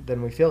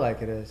than we feel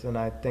like it is. And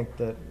I think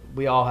that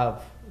we all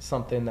have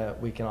something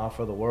that we can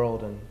offer the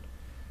world, and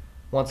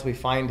once we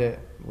find it,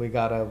 we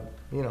gotta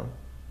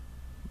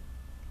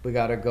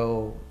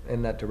go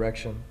in that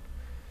direction.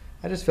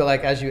 I just feel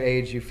like as you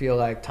age, you feel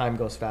like time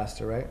goes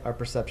faster, right? Our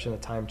perception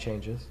of time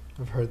changes.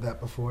 I've heard that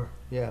before.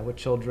 Yeah, with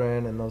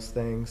children and those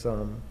things.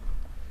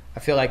 I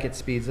feel like it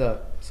speeds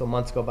up. So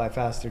months go by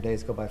faster,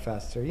 days go by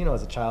faster. You know,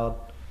 as a child,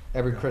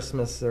 every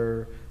Christmas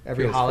or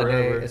every Feels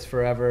holiday forever. is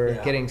forever.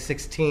 Yeah. Getting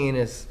 16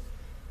 is,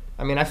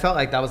 I mean, I felt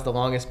like that was the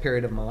longest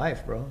period of my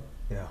life, bro.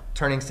 Yeah.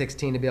 Turning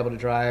 16 to be able to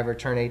drive, or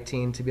turn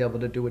 18 to be able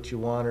to do what you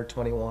want, or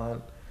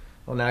 21.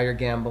 Well, now you're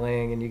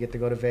gambling and you get to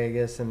go to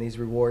Vegas, and these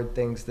reward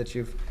things that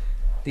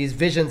these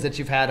visions that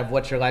you've had of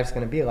what your life's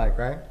going to be like,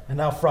 right? And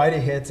now Friday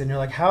hits, and you're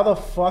like, how the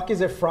fuck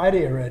is it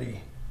Friday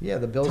already? Yeah,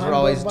 the bills Time are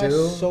always goes by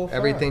due. so fast.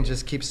 Everything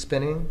just keeps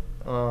spinning.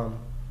 And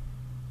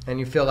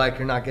you feel like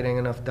you're not getting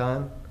enough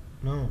done.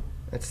 No.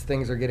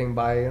 Things are getting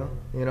by you,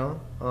 you know?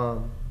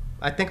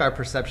 I think our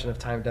perception of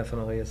time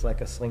definitely is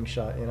like a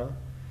slingshot, you know?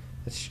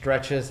 It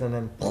stretches and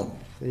then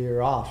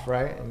you're off,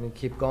 right? And you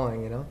keep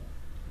going, you know?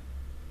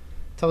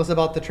 Tell us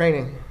about the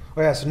training.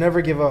 Oh yeah, so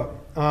never give up.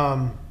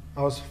 I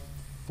was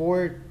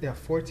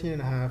 14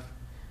 and a half.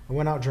 I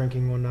went out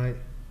drinking one night,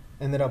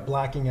 ended up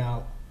blacking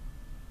out,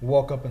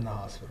 woke up in the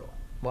hospital.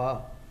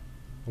 Wow.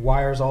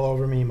 Wires all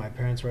over me, my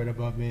parents right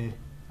above me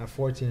at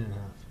 14 and a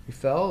half. You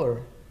fell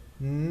or?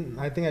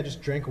 I think I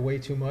just drank way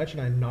too much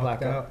and I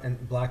knocked Blackout. out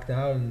and blacked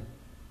out, and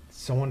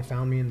someone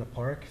found me in the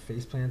park,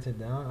 face planted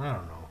down. I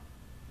don't know.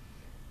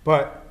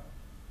 But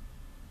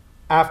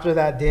after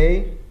that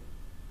day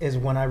is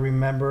when I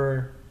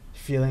remember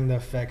feeling the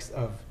effects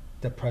of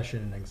depression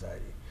and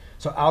anxiety.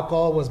 So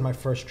alcohol was my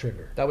first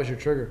trigger. That was your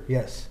trigger.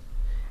 Yes.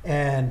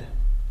 And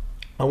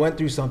I went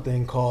through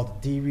something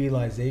called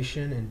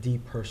derealization and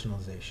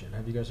depersonalization.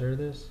 Have you guys heard of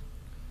this?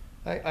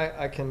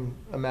 I can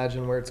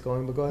imagine where it's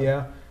going, but go ahead.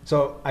 Yeah.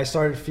 So I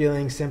started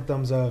feeling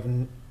symptoms of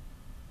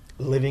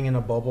living in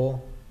a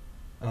bubble.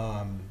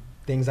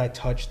 Things I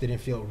touched didn't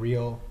feel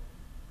real.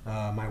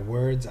 My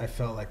words I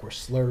felt like were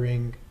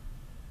slurring,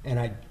 and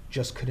I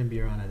just couldn't be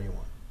around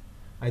anyone.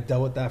 I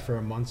dealt with that for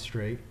a month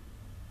straight.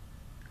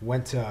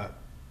 Went to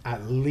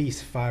at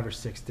least 5 or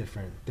 6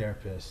 different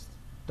therapists,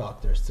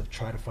 doctors, to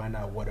try to find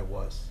out what it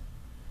was.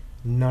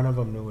 None of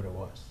them knew what it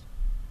was.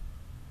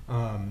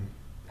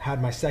 Had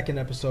my second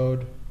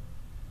episode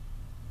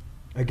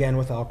again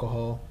with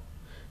alcohol.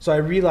 So I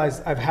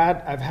realized I've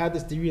had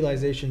this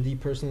derealization,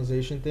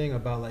 depersonalization thing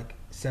about like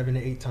 7 to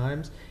 8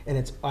 times, and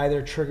it's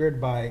either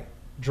triggered by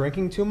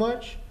drinking too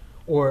much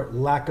or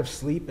lack of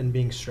sleep and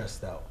being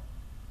stressed out.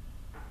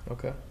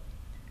 Okay.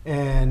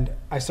 And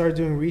I started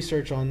doing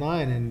research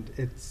online, and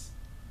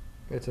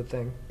It's a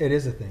thing. it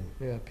is a thing.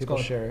 Yeah, people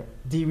called share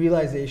it.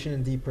 Derealization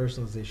and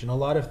depersonalization. A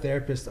lot of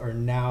therapists are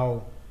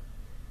now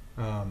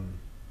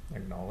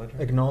Acknowledge.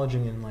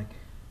 acknowledging, and like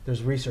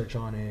there's research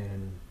on it,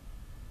 and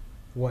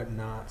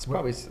whatnot. It's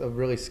probably a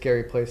really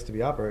scary place to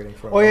be operating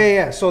from. Oh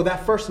yeah. So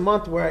that first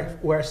month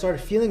where I started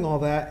feeling all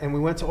that, and we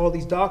went to all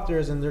these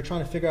doctors, and they're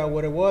trying to figure out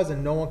what it was,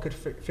 and no one could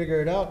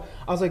figure it out.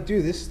 I was like,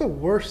 dude, this is the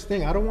worst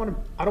thing. I don't want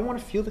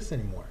to feel this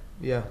anymore.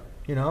 Yeah.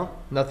 You know?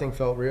 Nothing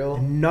felt real.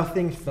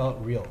 Nothing felt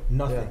real.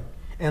 Nothing.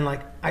 Yeah. And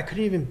like I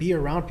couldn't even be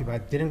around people. I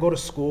didn't go to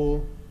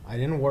school. I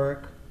didn't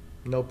work.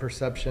 No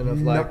perception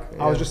of like.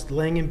 I was just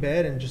laying in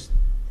bed and just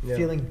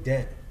feeling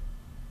dead.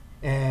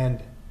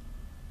 And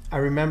I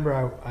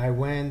remember I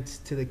went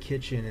to the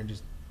kitchen and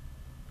just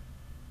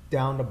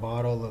downed a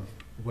bottle of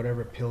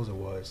whatever pills it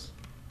was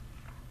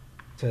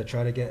to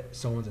try to get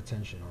someone's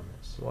attention on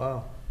this.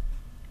 Wow.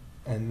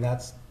 And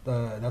that's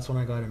when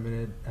I got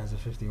admitted as a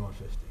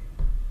 5150.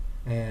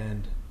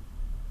 And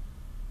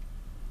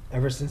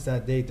ever since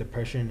that day,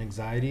 depression and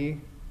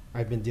anxiety,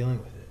 I've been dealing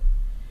with it.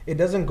 It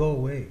doesn't go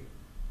away.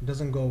 It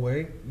doesn't go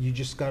away. You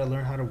just got to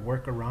learn how to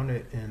work around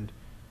it. And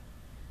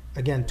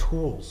again,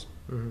 tools,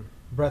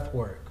 breath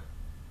work,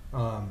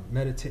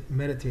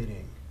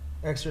 meditating,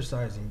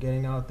 exercising,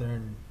 getting out there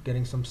and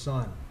getting some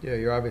sun. Yeah,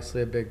 you're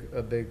obviously a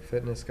big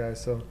fitness guy.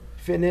 So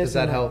fitness. Does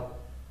that help?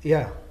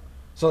 Yeah.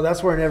 So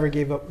that's where never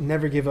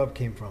give up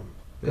came from.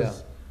 Yeah.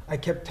 I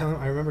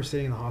remember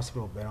sitting in the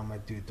hospital bed. I'm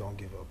like, dude, don't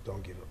give up.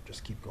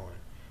 Just keep going.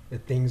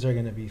 Things are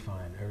gonna be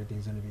fine.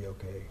 Everything's gonna be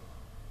okay.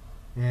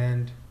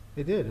 And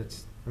it did.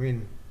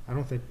 I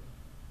don't think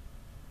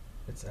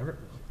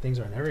things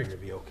are never gonna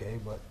be okay,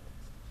 but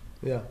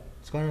yeah,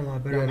 it's gotten a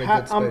lot better. You're in a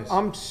good space.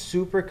 I'm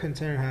super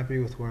content and happy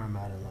with where I'm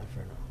at in life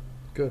right now.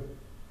 Good.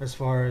 As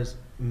far as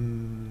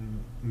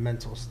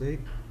mental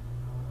state,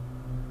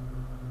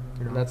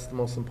 And that's the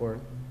most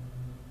important.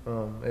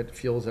 It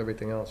fuels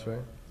everything else,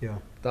 right? Yeah.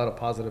 Without a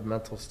positive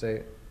mental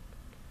state,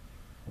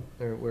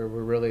 we're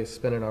really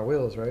spinning our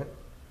wheels, right?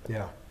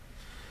 Yeah.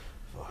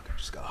 Fuck, I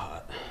just got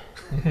hot.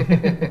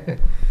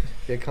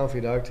 Get comfy,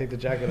 dog. Take the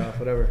jacket off,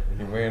 whatever.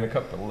 You're wearing a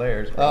couple of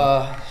layers,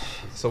 bro.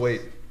 So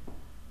wait,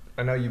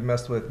 I know you've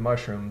messed with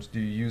mushrooms. Do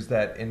you use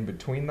that in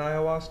between the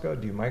ayahuasca?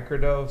 Do you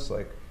microdose?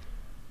 Like,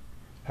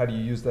 how do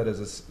you use that as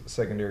a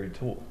secondary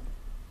tool?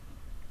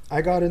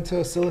 I got into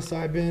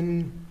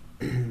psilocybin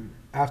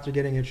after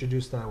getting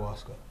introduced to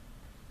ayahuasca.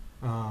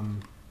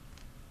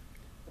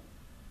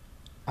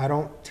 I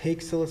don't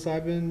take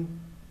psilocybin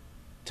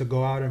to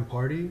go out and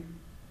party.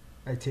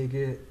 I take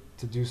it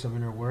to do some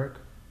inner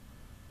work.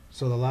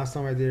 So the last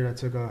time I did it, I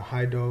took a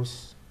high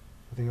dose.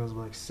 I think it was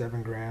like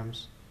 7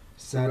 grams.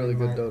 It's a really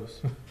good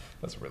dose.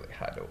 That's a really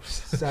high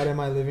dose. Sat in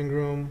my living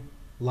room,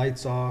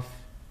 lights off,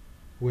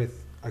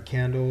 with a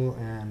candle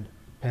and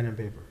pen and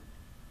paper.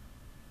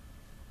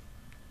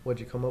 What'd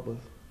you come up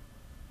with?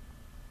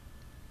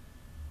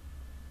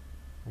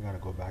 I gotta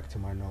go back to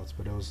my notes,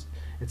 but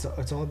it's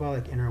all about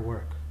like inner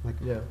work. Like,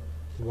 Yeah.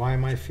 why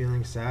am I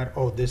feeling sad?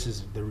 Oh, this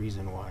is the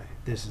reason why.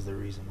 This is the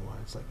reason why.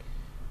 It's like,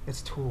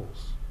 it's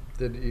tools.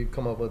 Did you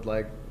come up with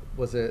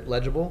was it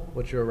legible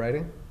what you were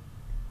writing?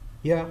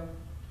 Yeah,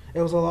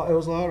 it was a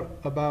lot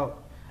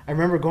about. I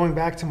remember going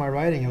back to my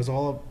writing. It was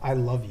all I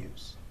love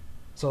yous.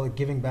 So like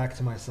giving back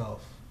to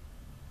myself.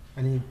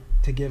 I need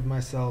to give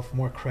myself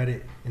more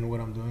credit in what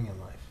I'm doing in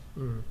life.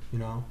 You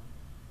know.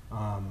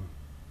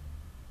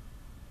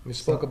 You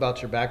spoke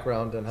about your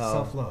background and how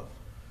self-love.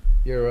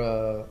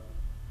 Your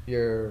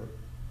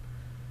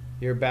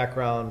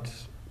background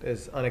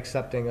is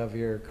unaccepting of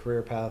your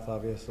career path,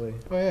 obviously.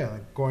 Oh yeah,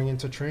 like going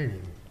into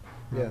training.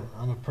 Yeah.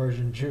 I'm a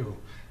Persian Jew.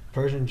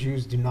 Persian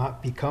Jews do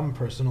not become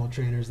personal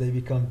trainers. They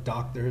become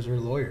doctors or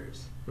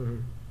lawyers.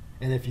 And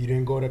if you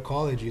didn't go to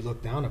college, you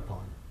look down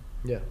upon.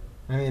 Yeah.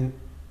 I mean,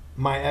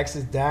 my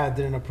ex's dad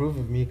didn't approve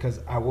of me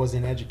because I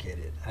wasn't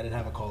educated. I didn't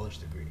have a college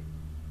degree.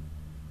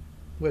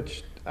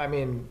 Which I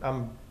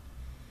know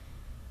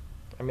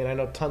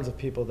tons of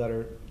people that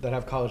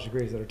have college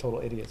degrees that are total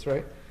idiots,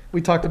 right?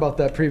 We talked about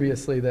that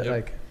previously. That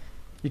like,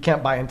 you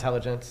can't buy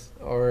intelligence,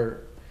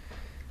 or,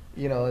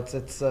 you know,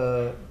 it's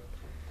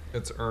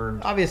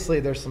earned. Obviously,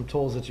 there's some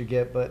tools that you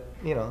get, but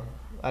you know,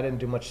 I didn't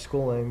do much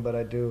schooling, but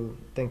I do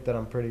think that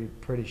I'm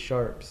pretty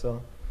sharp.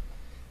 So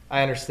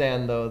I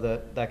understand though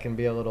that can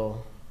be a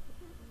little,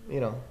 you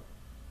know,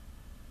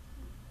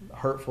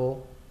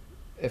 hurtful,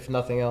 if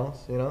nothing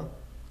else, you know.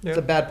 Yeah. It's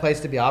a bad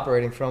place to be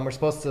operating from. We're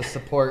supposed to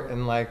support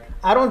and like.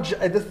 I don't.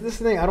 This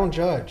thing. I don't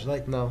judge.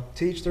 Like, No.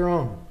 To each their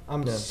own.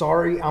 I'm Yeah.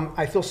 sorry.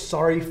 I feel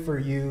sorry for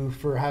you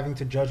for having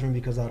to judge me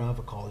because I don't have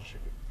a college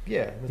degree.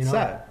 Yeah, it's You know?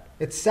 sad.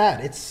 It's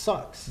sad. It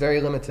sucks. It's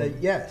very limited.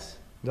 Yes.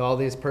 All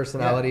these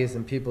personalities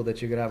and people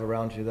that you could have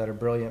around you that are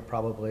brilliant,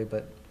 probably,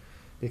 but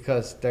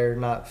because they're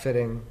not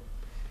fitting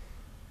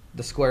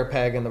the square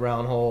peg in the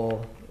round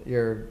hole,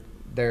 they're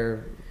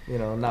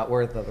not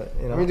worth of it.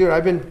 You know. I mean, dude,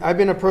 I've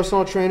been a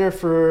personal trainer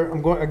for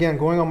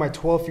going on my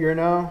 12th year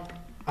now.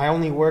 I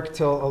only work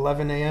till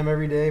 11 a.m.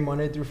 every day,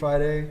 Monday through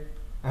Friday.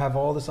 I have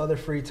all this other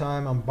free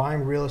time. I'm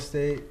buying real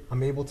estate.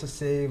 I'm able to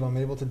save. I'm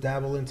able to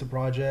dabble into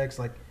projects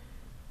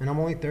and I'm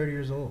only 30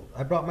 years old.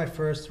 I bought my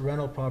first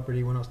rental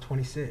property when I was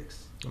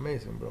 26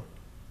 Amazing, bro.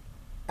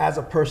 as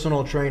a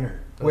personal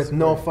trainer That's with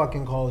no great.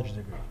 fucking college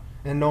degree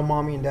and no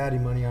mommy and daddy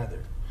money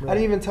either. I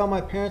didn't even tell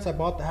my parents I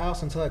bought the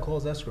house until I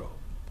closed escrow.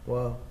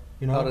 Wow.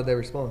 You know? How did they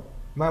respond?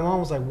 My mom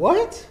was like,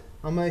 "What?"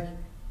 I'm like,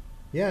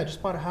 "Yeah, I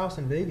just bought a house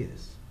in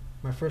Vegas.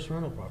 My first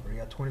rental property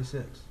at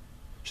 26."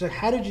 She's like,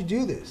 "How did you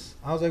do this?"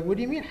 I was like, "What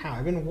do you mean how?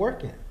 I've been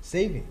working,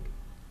 saving."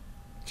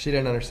 She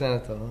didn't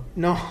understand it though, huh?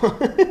 No,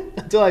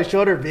 until I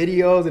showed her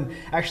videos and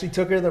actually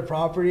took her to the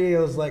property. It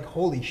was like,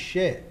 holy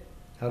shit.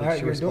 How did All right,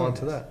 she you're doing respond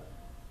to this. that?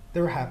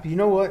 They were happy. You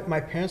know what? My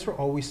parents were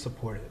always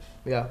supportive.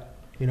 Yeah.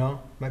 You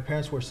know, my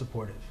parents were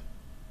supportive.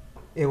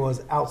 It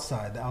was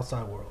outside, the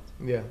outside world.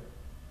 Yeah.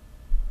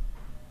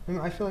 I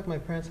mean, I feel like my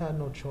parents had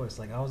no choice.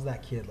 Like, I was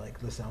that kid.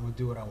 Like, listen, I'm gonna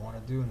do what I want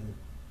to do, and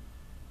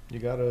You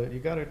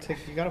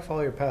gotta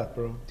follow your path,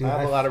 bro. Dude, I have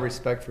I a lot of f-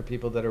 respect for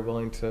people that are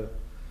willing to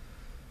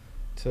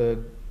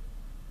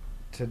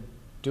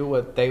do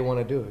what they want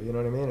to do. You know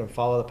what I mean, and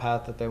follow the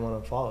path that they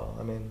want to follow.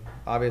 I mean,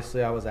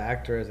 obviously, I was an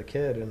actor as a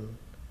kid, and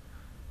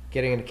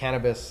getting into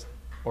cannabis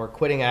or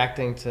quitting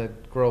acting to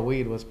grow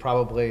weed was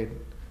probably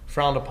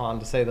frowned upon,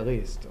 to say the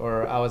least.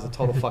 Or I was a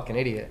total fucking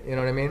idiot. You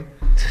know what I mean?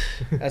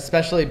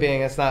 Especially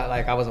being, it's not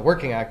like I was a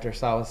working actor,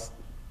 so I was,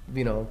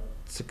 you know,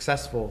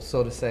 successful,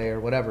 so to say, or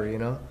whatever. You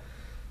know.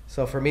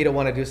 So for me to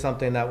want to do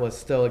something that was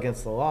still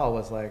against the law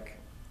was like,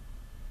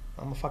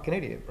 I'm a fucking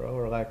idiot, bro,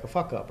 or like a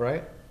fuck up,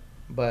 right?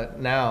 But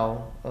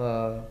now,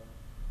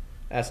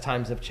 as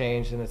times have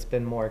changed and it's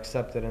been more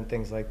accepted and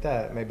things like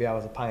that, maybe I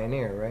was a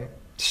pioneer, right?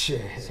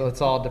 shit. So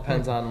it's all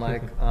depends on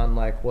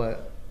like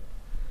what.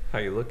 How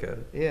you look at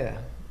it. Yeah,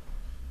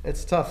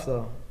 it's tough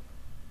though.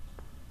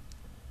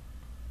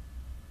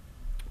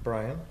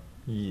 Brian,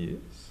 Yes.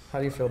 how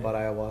do you feel about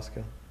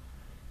ayahuasca?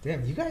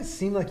 Damn, you guys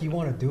seem like you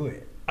want to do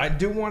it. I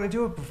do want to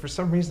do it, but for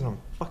some reason I'm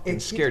fucking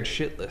It- scared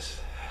shitless.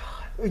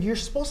 You're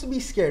supposed to be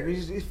scared.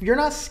 If you're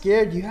not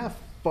scared, you have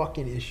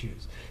fucking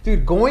issues.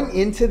 Dude, going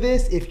into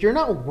this, if you're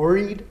not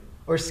worried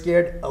or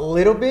scared a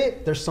little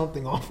bit, there's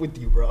something off with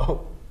you,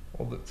 bro.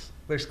 Well,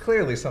 there's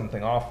clearly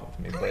something off with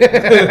me, but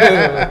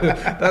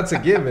that's a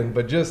given.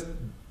 But just,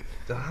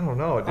 I don't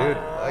know, dude.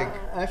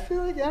 Like, I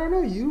feel like, I don't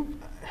know,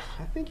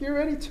 I think you're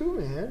ready too,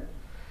 man.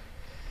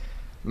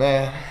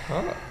 Man,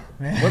 huh?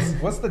 Man.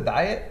 What's the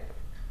diet?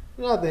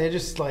 Nothing,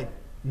 just like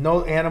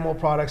no animal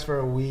products for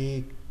a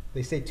week.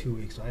 They say 2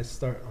 weeks, so I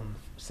start on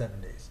 7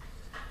 days.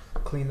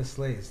 Clean the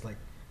slates, like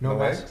No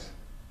mas- eggs?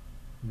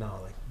 No,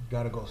 like you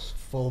gotta go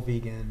full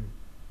vegan,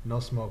 no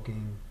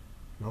smoking,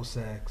 no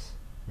sex,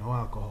 no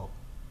alcohol,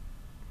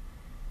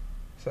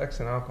 Sex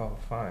and alcohol,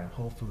 fine.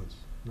 Whole Foods.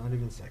 Not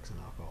even sex and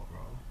alcohol, bro.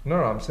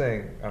 No, I'm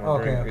saying I don't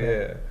Okay, drink.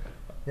 okay.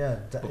 Yeah.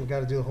 Yeah, you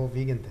gotta do the whole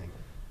vegan thing.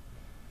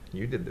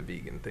 You did the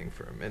vegan thing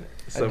for a minute.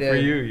 I So for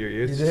did. you're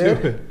used You to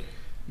did? it.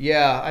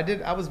 yeah, I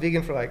did. I was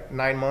vegan for like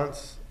 9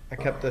 months. I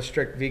kept a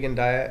strict vegan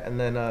diet, and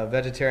then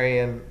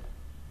vegetarian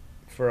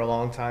for a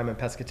long time, and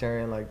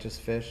pescatarian, like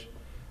just fish,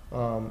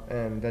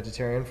 and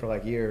vegetarian for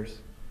like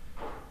years.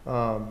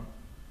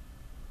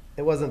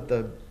 It wasn't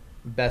the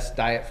best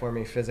diet for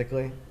me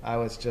physically.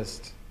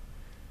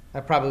 I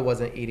probably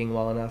wasn't eating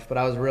well enough, but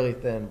I was really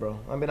thin, bro.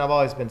 I mean, I've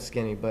always been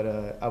skinny, but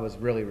I was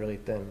really, really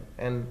thin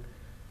and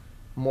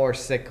more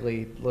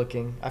sickly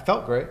looking. I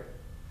felt great.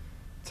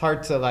 It's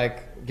hard to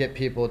like get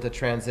people to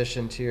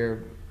transition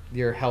to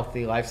your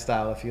healthy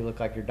lifestyle if you look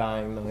like you're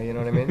dying, though. You know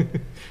what I mean?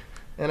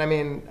 And I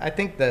mean, I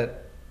think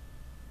that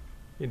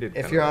You did.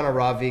 if you're on a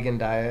raw vegan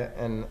diet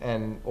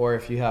and or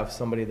if you have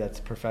somebody that's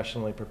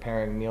professionally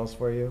preparing meals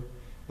for you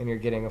and you're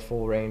getting a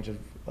full range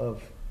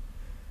of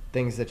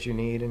things that you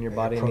need and your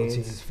body Proteins,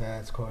 needs,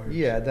 fats, carbs.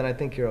 yeah, then I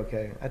think you're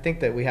okay. I think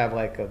that we have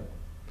like a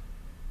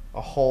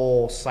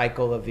whole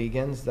cycle of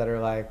vegans that are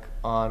like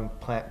on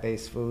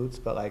plant-based foods,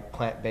 but like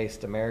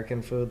plant-based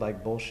American food,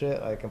 like bullshit,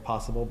 like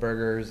Impossible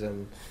Burgers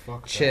and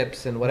Fuck that.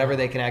 chips and whatever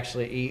they can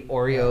actually eat,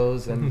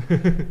 Oreos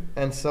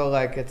and so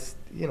like it's,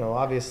 you know,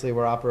 obviously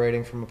we're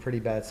operating from a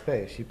pretty bad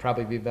space. You'd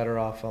probably be better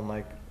off on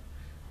like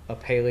a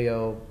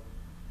paleo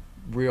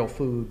real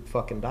food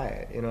fucking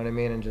diet, you know what I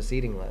mean, and just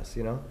eating less,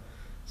 you know.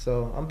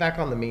 So I'm back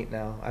on the meat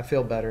now. I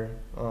feel better.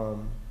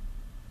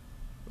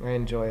 I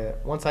enjoy it.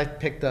 Once I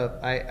picked up,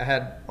 I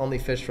had only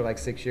fish for like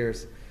 6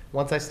 years.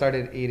 Once I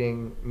started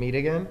eating meat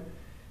again,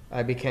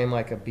 I became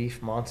like a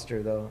beef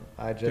monster though.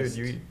 Dude,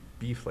 you eat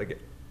beef like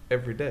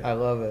every day. I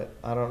love it.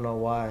 I don't know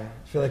why. I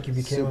feel like you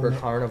became Super a man.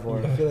 carnivore.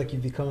 I feel like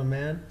you've become a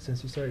man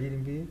since you started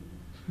eating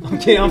beef.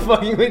 Okay, I'm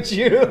fucking with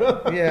you.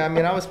 Yeah, I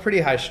mean, I was pretty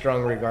high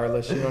strung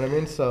regardless, you know what I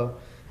mean? So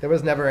there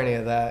was never any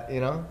of that, you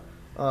know?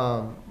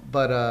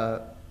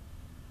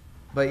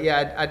 But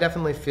yeah, I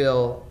definitely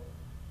feel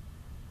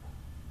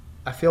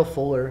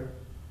fuller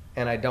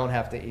and I don't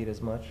have to eat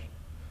as much.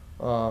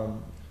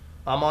 I'm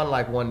on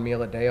like one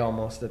meal a day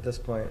almost at this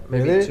point,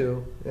 maybe Really?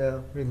 2. Yeah.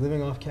 Are you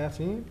living off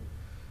caffeine?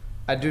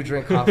 I do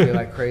drink coffee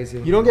like crazy.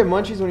 You don't get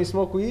munchies when you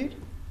smoke weed?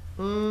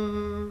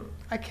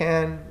 I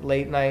can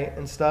late night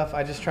and stuff.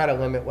 I just try to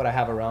limit what I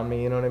have around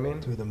me, you know what I mean?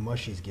 Dude, the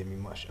mushies give me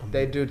mush.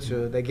 They do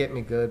too. They get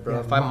me good, bro. Yeah,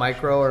 If I'm mush.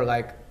 micro or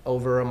like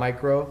over a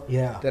micro,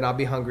 Yeah. then I'll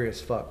be hungry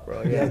as fuck,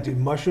 bro. Yeah, dude,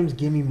 mushrooms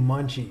give me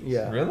munchies.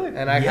 Yeah. Really?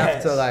 And I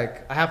have to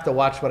Yes. I have to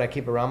watch what I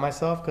keep around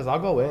myself because I'll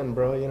go in,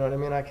 bro. You know what I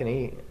mean? I can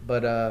eat,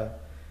 but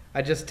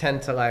I just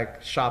tend to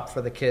like shop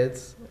for the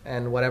kids,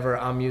 and whatever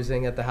I'm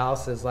using at the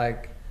house is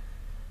like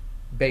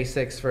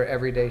basics for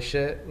everyday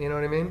shit. You know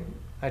what I mean?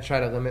 I try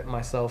to limit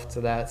myself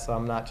to that, so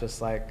I'm not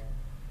just like,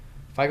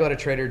 if I go to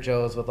Trader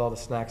Joe's with all the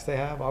snacks they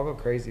have, I'll go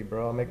crazy,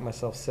 bro. I'll make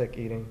myself sick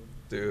eating.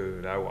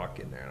 Dude, I walk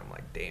in there and I'm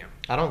like, damn.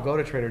 I don't go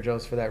to Trader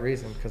Joe's for that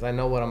reason, because I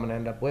know what I'm going to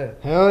end up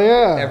with. Hell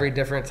yeah. Every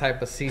different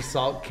type of sea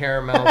salt,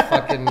 caramel,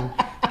 fucking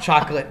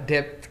chocolate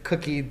dipped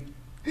cookie,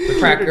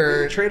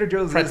 cracker, Trader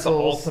Joe's pretzels. is the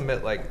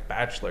ultimate like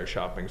bachelor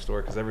shopping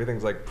store because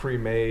everything's like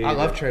pre-made. I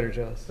love Trader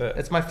Joe's.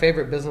 It's my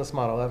favorite business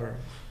model ever.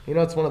 You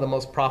know, it's one of the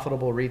most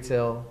profitable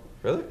retail.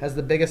 Really? Has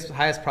the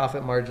highest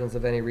profit margins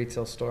of any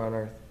retail store on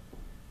earth.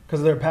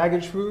 Because they're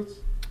packaged foods?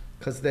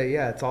 Because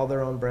it's all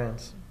their own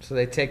brands. So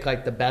they take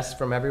like the best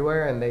from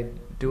everywhere and they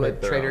do Make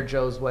it their Trader own.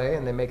 Joe's way,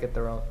 and they make it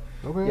their own.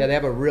 Okay. Yeah, they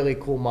have a really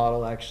cool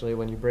model actually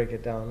when you break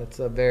it down. It's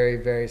a very,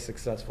 very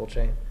successful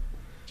chain.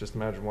 Just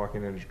imagine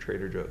walking into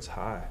Trader Joe's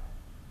high.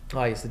 Oh,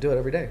 I used to do it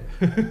every day.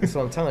 That's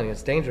what I'm telling you.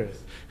 It's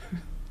dangerous.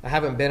 I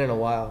haven't been in a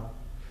while.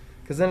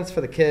 Because then it's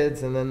for the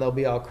kids, and then they'll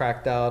be all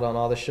cracked out on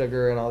all the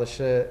sugar and all the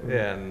shit.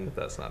 Yeah, and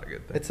that's not a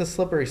good thing. It's a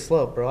slippery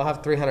slope, bro. I'll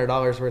have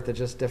 $300 worth of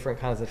just different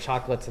kinds of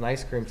chocolates and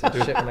ice creams and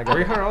Dude, shit when I go.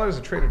 $300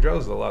 at Trader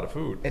Joe's is a lot of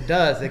food. It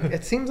does.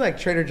 It seems like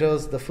Trader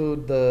Joe's, the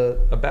food,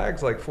 A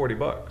bag's like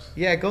 $40.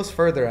 yeah, it goes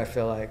further, I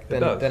feel like,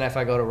 does. than if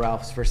I go to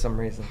Ralph's for some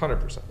reason.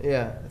 100%.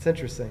 Yeah, it's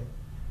interesting.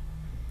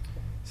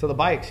 So the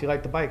bikes, you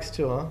like the bikes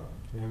too, huh?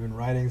 Yeah, I've been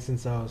riding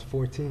since I was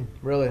 14.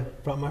 Really?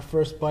 Brought my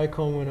first bike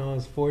home when I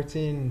was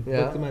 14.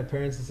 Yeah. Looked at my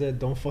parents and said,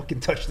 don't fucking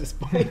touch this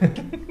bike.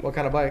 What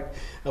kind of bike?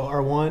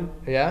 R1,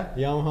 Yeah?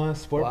 Yamaha,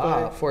 sport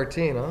Wow, bike.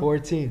 14, huh?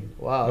 14.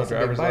 Wow, No that's a big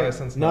driver's bike.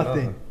 license, no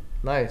Nothing.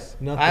 Nice.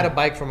 Nothing. I had a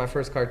bike for my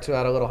first car too. I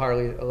had a little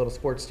Harley, a little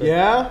Sportster.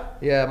 Yeah?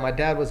 Yeah, my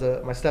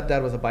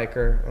stepdad was a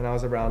biker, and I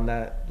was around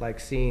that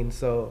like scene.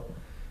 So,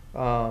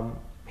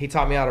 he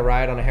taught me how to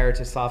ride on a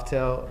Heritage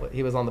Softail.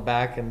 He was on the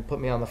back and put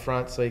me on the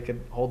front so he could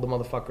hold the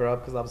motherfucker up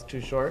because I was too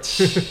short,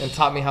 and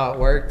taught me how it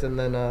worked. And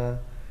then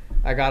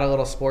I got a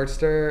little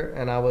Sportster,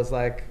 and I was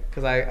like,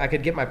 because I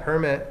could get my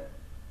permit.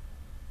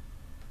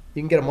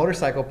 You can get a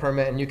motorcycle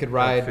permit and you could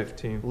ride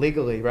 15.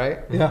 legally, right?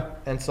 Yeah.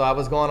 And so I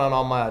was going on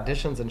all my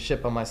auditions and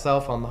shit by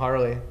myself on the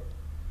Harley.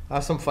 I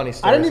have some funny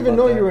stories. I didn't even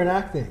about know that. you were in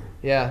acting.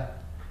 Yeah,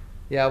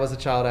 I was a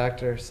child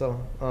actor. So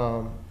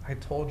I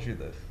told you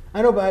this.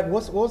 I know, but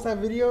what was that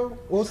video?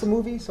 What was the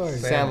movie? Sorry.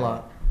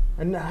 Sandlot.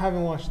 I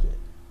haven't watched it.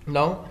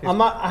 No.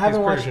 I haven't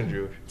He's watched Persian it.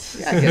 Jewish.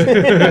 Yeah, I get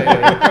it.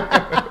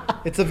 Yeah.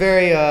 It's a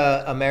very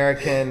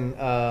American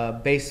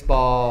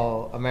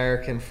baseball,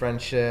 American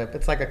friendship.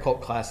 It's like a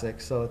cult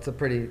classic, so it's a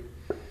pretty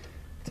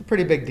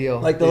big deal.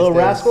 Like the these Little days.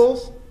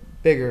 Rascals?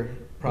 Bigger,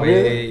 probably.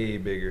 Way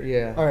bigger.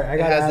 Yeah. All right,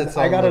 It has its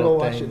own gotta little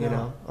go watch thing, it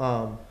now. You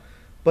know?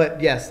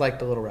 But yes, like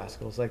the Little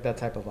Rascals, like that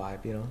type of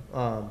vibe, you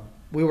know.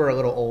 We were a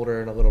little older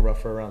and a little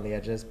rougher around the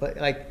edges, but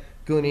like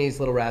Goonies,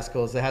 Little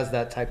Rascals, it has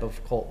that type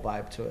of cult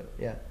vibe to it.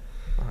 Yeah.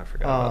 Oh, I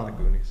forgot about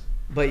the Goonies.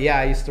 But yeah,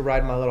 I used to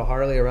ride my little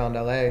Harley around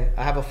LA.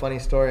 I have a funny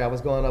story. I was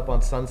going up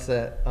on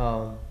Sunset,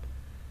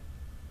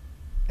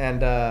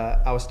 and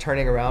I was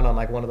turning around on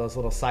like one of those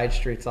little side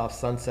streets off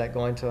Sunset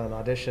going to an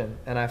audition.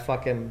 And I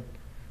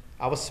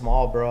was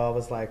small, bro. I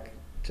was like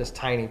just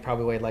tiny,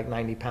 probably weighed like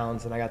 90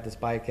 pounds. And I got this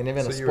bike, and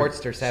even a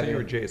Sportster's heavy. So you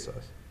were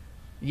J-size.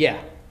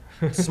 Yeah.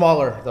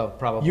 Smaller though,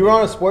 probably. You were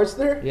on a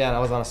Sportster? Yeah, and I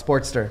was on a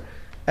Sportster.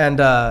 And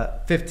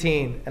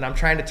 15, and I'm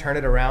trying to turn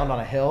it around on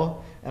a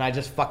hill, and I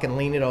just fucking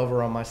lean it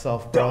over on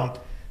myself, bro. Dump.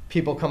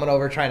 People coming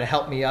over trying to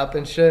help me up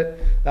and shit.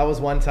 That was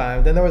one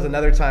time. Then there was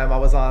another time I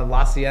was on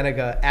La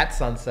Cienega at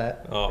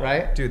Sunset,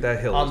 right? Dude, that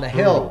hill on is the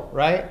brutal. hill,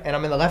 right? And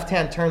I'm in the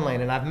left-hand turn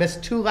lane, and I've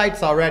missed 2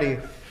 lights already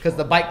because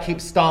the bike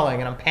keeps stalling,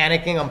 and I'm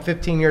panicking. I'm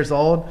 15 years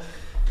old.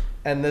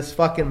 And this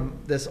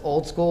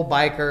old school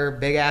biker,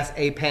 big ass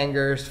ape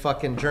hangers,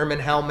 fucking German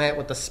helmet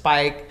with the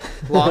spike,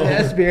 long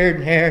ass beard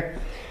and hair.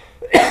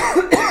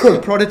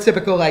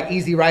 Prototypical like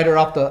Easy Rider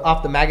off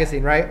the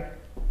magazine, right?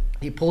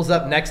 He pulls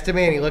up next to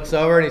me and he looks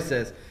over and he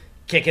says,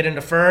 "Kick it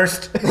into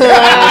first."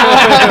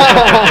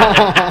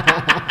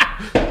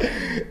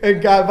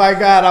 And God, my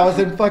God, I was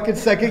in fucking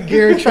second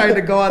gear trying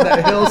to go on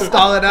that hill,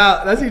 stalling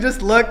out. And as he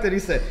just looked and he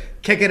said,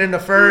 "Kick it into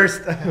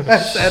first." I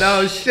said,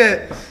 "Oh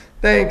shit,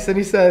 thanks." And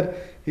he said,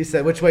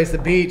 "Which way's the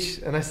beach?"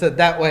 And I said,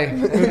 "That way."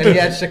 And he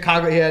had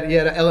Chicago, he had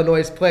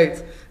Illinois plates.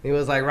 And he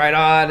was like, "Right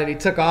on." And he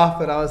took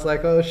off and I was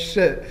like, "Oh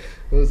shit."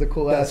 It was a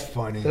cool That's ass.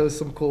 funny. There was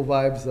some cool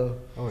vibes though.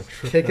 I would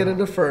trip Kick it out.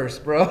 into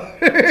first, bro.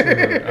 Dude,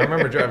 I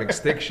remember driving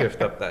stick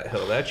shift up that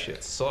hill. That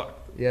shit sucked.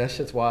 Yeah,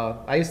 shit's wild.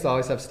 I used to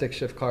always have stick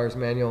shift cars,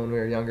 manual, when we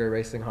were younger,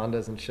 racing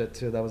Hondas and shit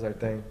too. That was our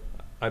thing.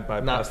 I'd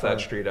Not bypass fun. that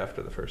street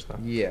after the first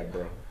time. Yeah,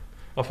 bro.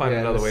 I'll find Yeah,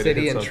 another the way city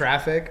to hit and something.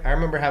 traffic. I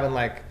remember having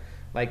like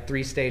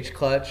 3-stage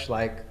clutch,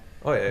 like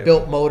Oh yeah.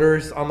 built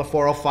motors on the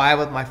 405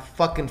 with my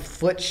fucking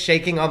foot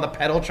shaking on the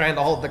pedal trying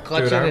to hold the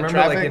clutch Dude, I in remember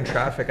traffic. like in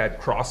traffic, I'd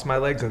cross my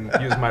legs and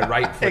use my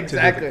right foot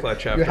Exactly. to do the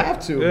clutch after. You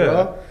have to,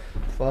 bro.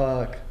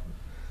 Fuck.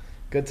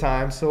 Good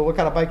time. So what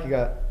kind of bike you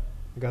got?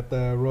 Got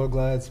the Road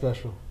Glide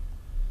Special.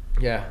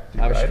 Yeah, Do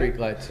you I have a ride street it?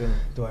 glide too.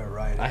 Do I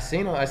ride I it?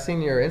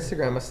 seen your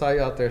Instagram. I saw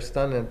you out there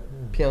stunning,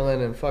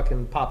 peeling, and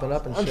fucking popping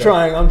up and I'm shit.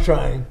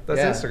 trying. That's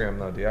Yeah. Instagram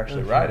though. Do you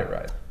actually I'm ride trying. it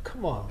right?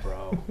 Come on,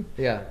 bro.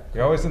 Yeah.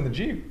 You're always in the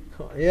Jeep.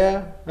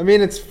 Yeah. I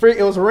mean, it's free.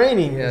 It was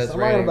raining. Yeah, it's I'm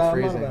raining, not about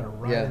freezing. to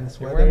ride Yeah. in this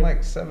You're weather. wearing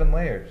like 7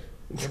 layers.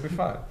 You'll be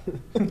fine.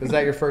 Is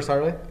that your first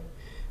Harley?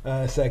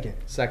 Second.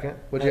 Second?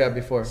 What'd you have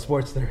before?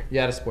 Sportster. You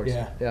had a sports.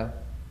 Yeah. Yeah.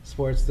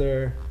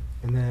 Sportster.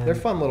 And then They're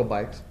fun little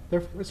bikes.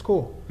 It's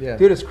cool. Yeah.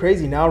 Dude, it's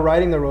crazy. Now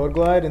riding the Road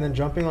Glide and then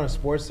jumping on a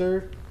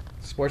Sportster,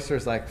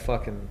 Sportster's like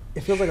fucking.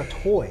 it feels like a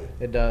toy.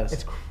 It does.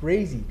 It's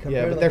crazy. Yeah,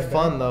 compared but to they're like a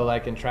fun bike. though,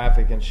 like in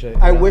traffic and shit.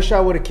 I you know? wish I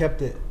would have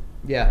kept it.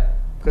 Yeah,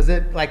 because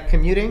it like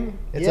commuting.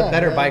 It's a Yeah,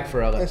 better man. bike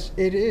for LA.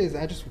 It is.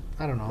 I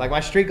don't know. Like my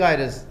street glide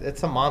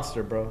it's a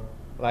monster, bro.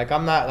 Like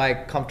I'm not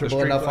like The comfortable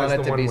street enough on glide's it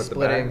the to one be with the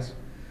splitting. bags?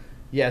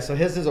 Yeah, so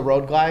his is a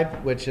road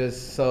glide, which is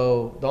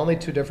so the only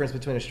two difference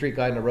between a street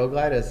glide and a road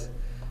glide is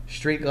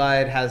street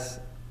glide has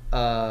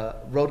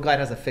road glide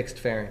has a fixed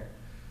fairing.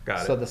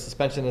 Got So it. the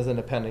suspension is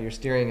independent. Your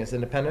steering is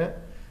independent.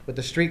 With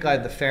the street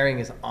glide, the fairing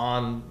is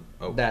on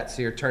Oh. that,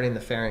 so you're turning the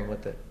fairing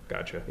with it.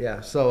 Gotcha. Yeah.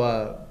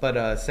 So,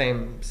 but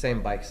same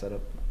bike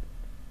setup.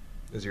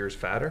 Is yours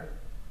fatter?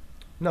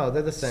 No,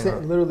 they're the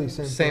same. literally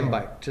same. Same thing.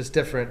 bike, just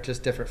different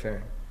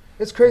fairing.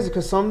 It's crazy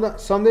because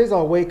some days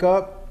I'll wake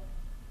up,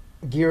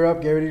 gear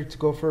up, get ready to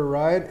go for a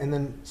ride, and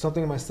then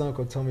something in my stomach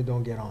will tell me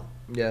don't get on,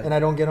 Yeah. and I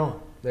don't get on.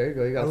 There you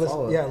go. You I gotta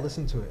follow. listen, it. yeah,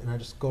 listen to it, and I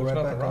just go There's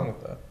right nothing back wrong on.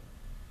 with that.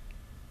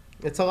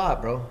 It's a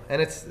lot, bro. And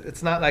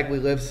it's not like we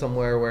live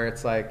somewhere where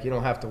it's like you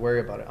don't have to worry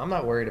about it. I'm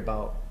not worried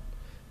about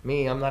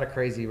me. I'm not a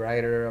crazy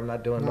rider. I'm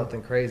not doing No.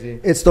 nothing crazy.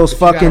 It's those But you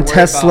gotta fucking worry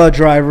Tesla about-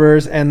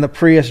 drivers and the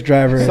Prius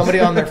drivers. Somebody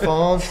on their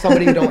phone,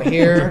 somebody you don't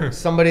hear,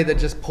 somebody that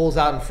just pulls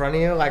out in front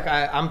of you. Like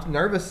I'm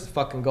nervous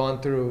fucking going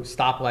through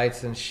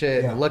stoplights and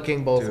shit, Yeah. and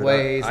looking both Dude,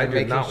 ways I and do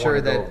making not sure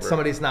wanna go that over it.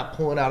 somebody's not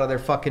pulling out of their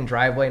fucking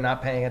driveway,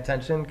 not paying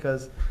attention.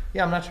 Because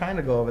yeah, I'm not trying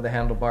to go over the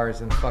handlebars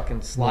and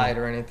fucking slide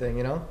or anything,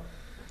 you know.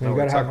 You No, we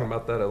were gotta have- talking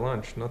about that at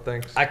lunch. No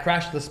thanks. I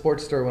crashed the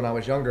Sportster when I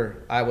was younger.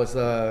 I was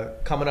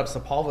coming up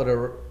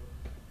Sepulveda,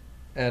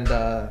 and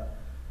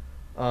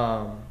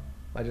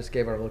I just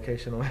gave our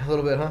location away a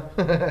little bit, huh?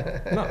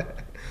 No.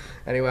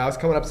 Anyway, I was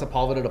coming up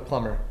Sepulveda to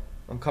Plummer.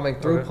 I'm coming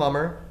through Okay.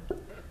 Plummer,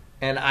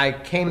 and I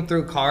came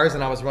through cars,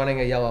 and I was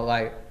running a yellow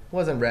light. It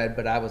wasn't red,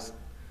 but I was.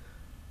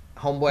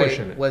 Pushing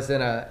Homeboy it. was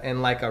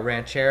in like a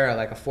Ranchera,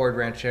 like a Ford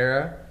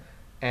Ranchera,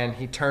 and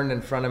he turned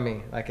in front of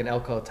me like an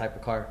Elko type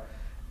of car,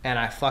 and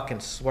I fucking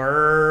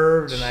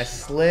swerved and I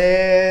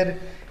slid.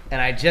 And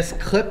I just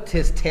clipped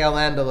his tail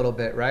end a little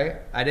bit, right?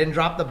 I didn't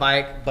drop the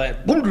bike, but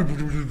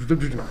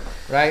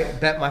right?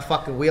 Bent my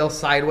fucking wheel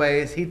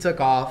sideways. He took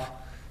off.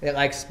 It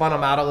like spun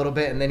him out a little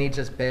bit, and then he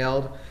just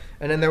bailed.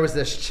 And then there was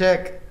this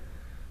chick.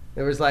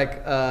 There was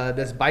like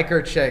this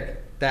biker chick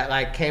that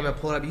like came and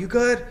pulled up. You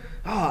good?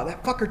 Oh,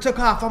 that fucker took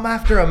off. I'm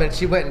after him. And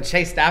she went and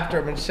chased after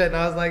him and shit. And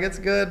I was like, it's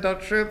good. Don't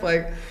trip.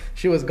 Like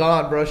she was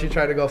gone, bro. She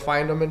tried to go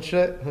find him and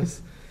shit. It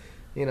was,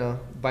 you know,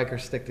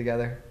 bikers stick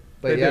together.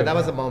 But They yeah, do. that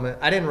was a moment.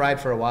 I didn't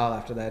ride for a while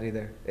after that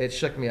either. It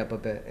shook me up a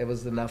bit. It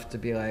was enough to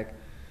be like,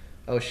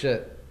 oh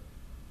shit.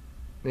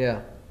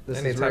 Yeah, this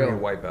is Anytime real. you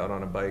wipe out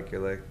on a bike,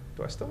 you're like,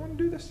 do I still want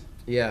to do this?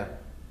 Yeah.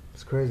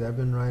 It's crazy. I've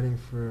been riding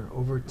for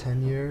over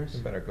 10 years.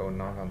 You better go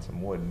knock on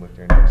some wood with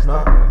your next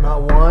Not step.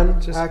 not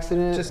one Just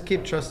accident. Just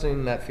keep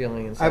trusting that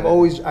feeling inside. I've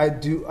always I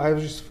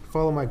just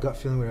follow my gut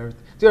feeling with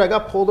everything. Dude, I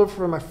got pulled over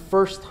for my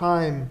first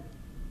time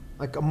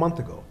like a month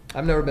ago.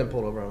 I've never been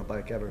pulled over on a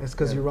bike ever. It's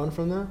because Yeah. you run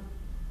from that.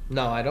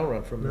 No, I don't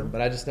run from No? them, but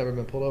I just never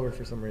been pulled over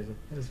for some reason.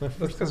 It's my That's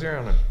first because time. you're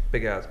on a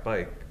big ass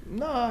bike.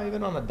 No,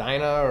 even on the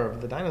Dyna or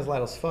the Dyna's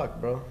light as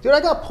fuck, bro. Dude, I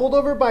got pulled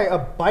over by a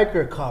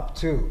biker cop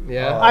too.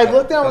 Yeah. I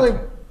looked at him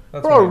That's- like,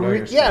 that's bro, when you know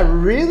you're yeah, safe.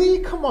 really?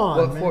 Come on,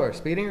 What man. for?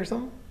 Speeding or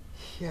something?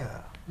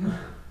 Yeah.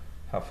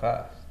 How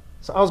fast?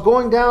 So I was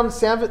going down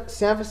San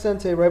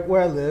Vicente, right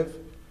where I live,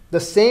 the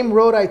same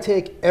road I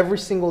take every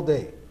single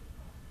day,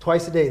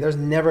 twice a day. There's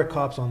never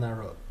cops on that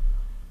road.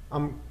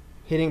 I'm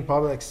hitting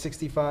probably like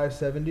 65,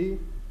 70.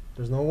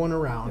 There's no one Yeah,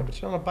 around.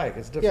 but you're on a bike.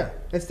 It's different.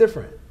 Yeah, it's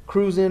different.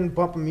 Cruising,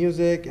 bumping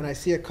music, and I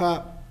see a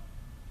cop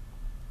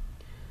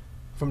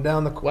from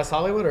down the West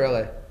Hollywood or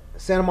LA?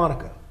 Santa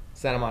Monica.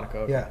 Santa Monica.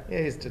 Okay. Yeah.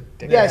 Yeah, he's just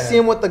dick. Yeah, I see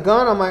him with the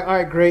gun. I'm like, all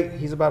right, great.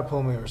 He's about to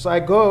pull me over. So I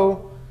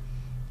go.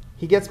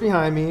 He gets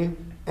behind me,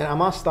 and I'm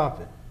not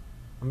stopping.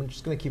 I'm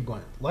just gonna keep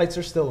going. Lights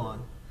are still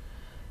on.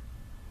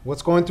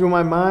 What's going through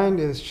my mind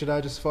is, should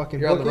I just fucking?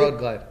 You're on the book it? road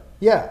glide.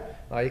 Yeah,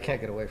 Oh, you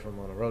can't get away from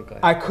him on a road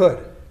glide. I could.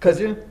 Could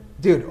you?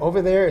 Dude,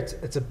 over there,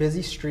 it's a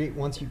busy street.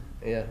 Once you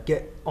Yeah.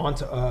 get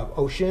onto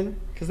Ocean,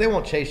 Because they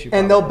won't chase you.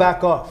 and they'll probably.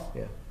 back off.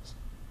 Yeah.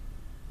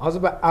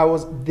 I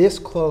was this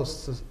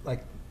close to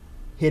like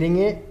hitting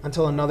it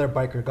until another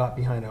biker got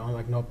behind it. I'm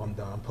like, nope, I'm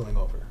done. I'm pulling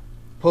over.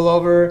 Pull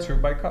over. Two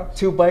bike cops?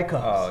 Two bike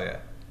cops. Oh, yeah.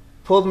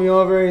 Pulled me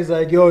over. He's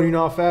like, yo, do you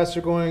know how fast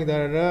you're going?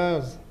 Da da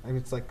da.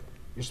 It's like,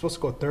 you're supposed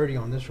to go 30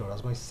 on this road. I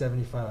was going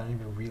 75. I didn't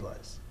even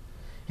realize.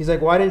 He's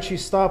like, why didn't you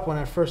stop when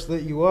I first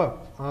lit you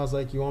up? I was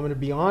like, you want me to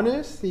be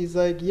honest? He's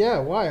like, yeah,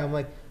 why? I'm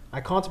like, I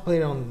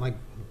contemplated on like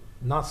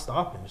not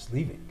stopping, just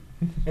leaving.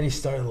 And he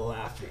started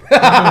laughing.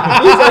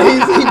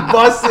 He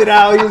busted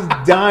out. He was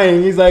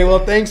dying. He's like,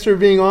 well, thanks for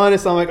being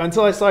honest. I'm like,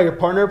 until I saw your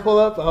partner pull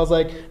up, I was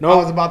like, no. I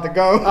was about to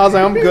go. I was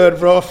like, I'm good,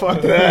 bro.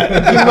 Fuck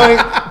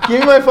that. Give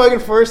me my fucking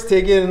first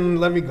ticket and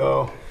let me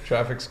go.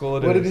 Traffic school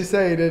it What is. did he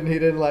say? He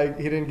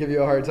didn't give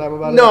you a hard time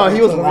about it? No,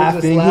 he was So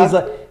laughing.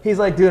 just He's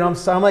like, dude, I'm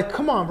sorry. I'm like,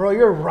 come on, bro.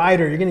 You're a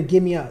rider. You're going to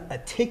give me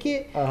a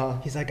ticket?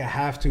 Uh-huh. He's like, I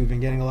have to. We've been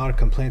getting a lot of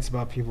complaints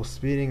about people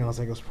speeding. I was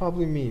like, it was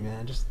probably me,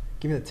 man. Just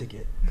give me the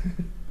ticket.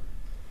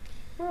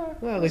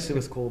 Well, at least he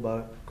was cool about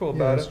it. Cool Yeah,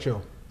 about it's it.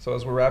 chill. So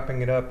as we're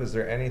wrapping it up, is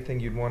there anything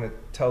you'd want to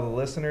tell the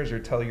listeners or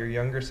tell your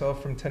younger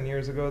self from 10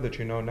 years ago that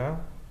you know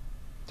now?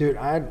 Dude,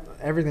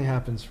 everything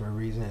happens for a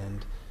reason.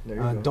 And There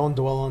you go. don't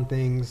dwell on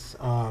things.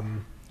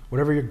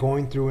 Whatever you're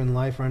going through in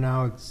life right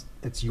now,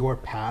 it's your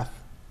path.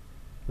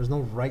 There's no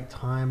right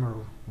time or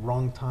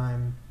wrong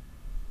time.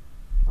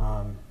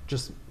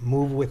 Just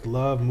move with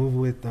love, move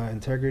with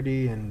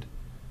integrity, and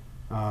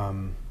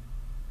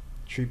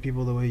treat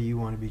people the way you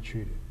want to be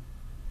treated.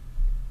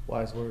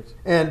 Wise words.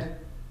 And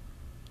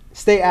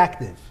stay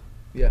active.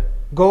 Yeah.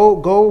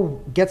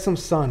 Go get some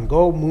sun.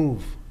 Go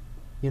move.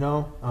 You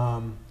know.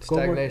 Go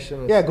work-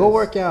 Stagnation. Go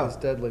work out. It's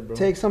deadly, bro.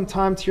 Take some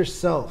time to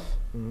yourself.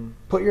 Mm-hmm.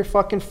 Put your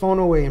fucking phone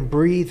away and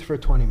breathe for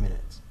 20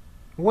 minutes.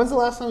 When's the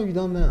last time you've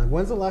done that? Like,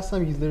 when's the last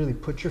time you literally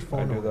put your I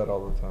phone do away? that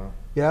all the time.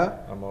 Yeah?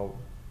 I'm all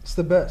It's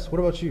the best. What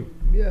about you?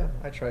 Yeah,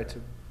 I try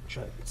to.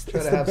 It's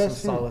Try to the have some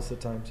best thing. solace at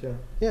times. Yeah.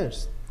 Yeah,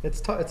 just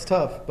It's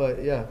tough,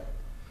 but yeah,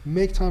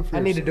 make time for I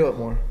need to yourself. do it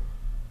more.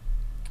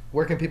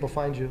 Where can people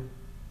find you?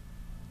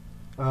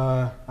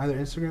 Either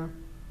Instagram,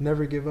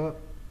 never give up.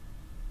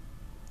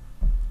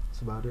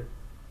 That's about it.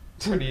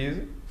 pretty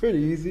easy. Pretty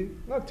easy.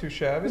 Not too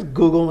shabby. Just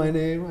Google my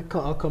name.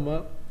 I'll come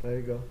up. There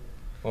you go.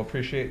 Well,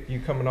 appreciate you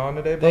coming on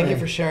today, buddy. Thank you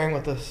for sharing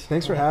with us.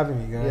 Thanks for having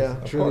me, guys. Yeah,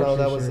 I true. truly No,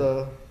 that was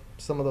appreciate it.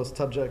 some of those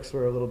subjects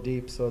were a little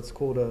deep, so it's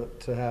cool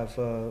to have.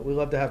 We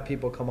love to have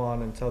people come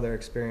on and tell their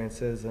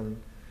experiences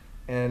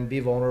and be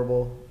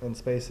vulnerable in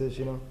spaces.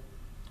 You know.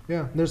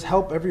 Yeah, there's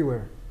help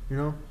everywhere. You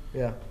know,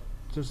 Yeah.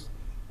 just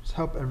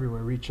help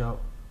everywhere. Reach out.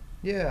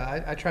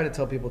 Yeah, I try to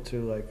tell people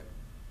to, like,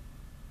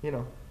 you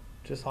know,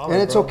 just holler.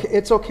 And it's bro. okay.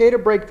 It's okay to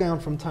break down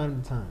from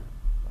time to time.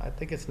 I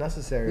think it's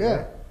necessary. Yeah.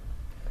 Right?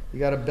 You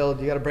got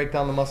to break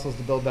down the muscles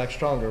to build back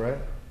stronger, right?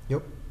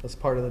 Yep. That's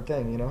part of the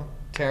thing, you know.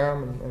 Tear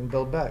them and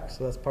build back.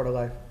 So that's part of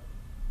life.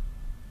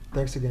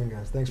 Thanks again,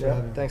 guys. Thanks for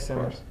having me. Thanks,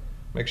 Sam.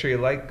 Make sure you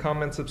like,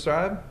 comment,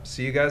 subscribe.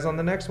 See you guys on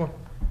the next one.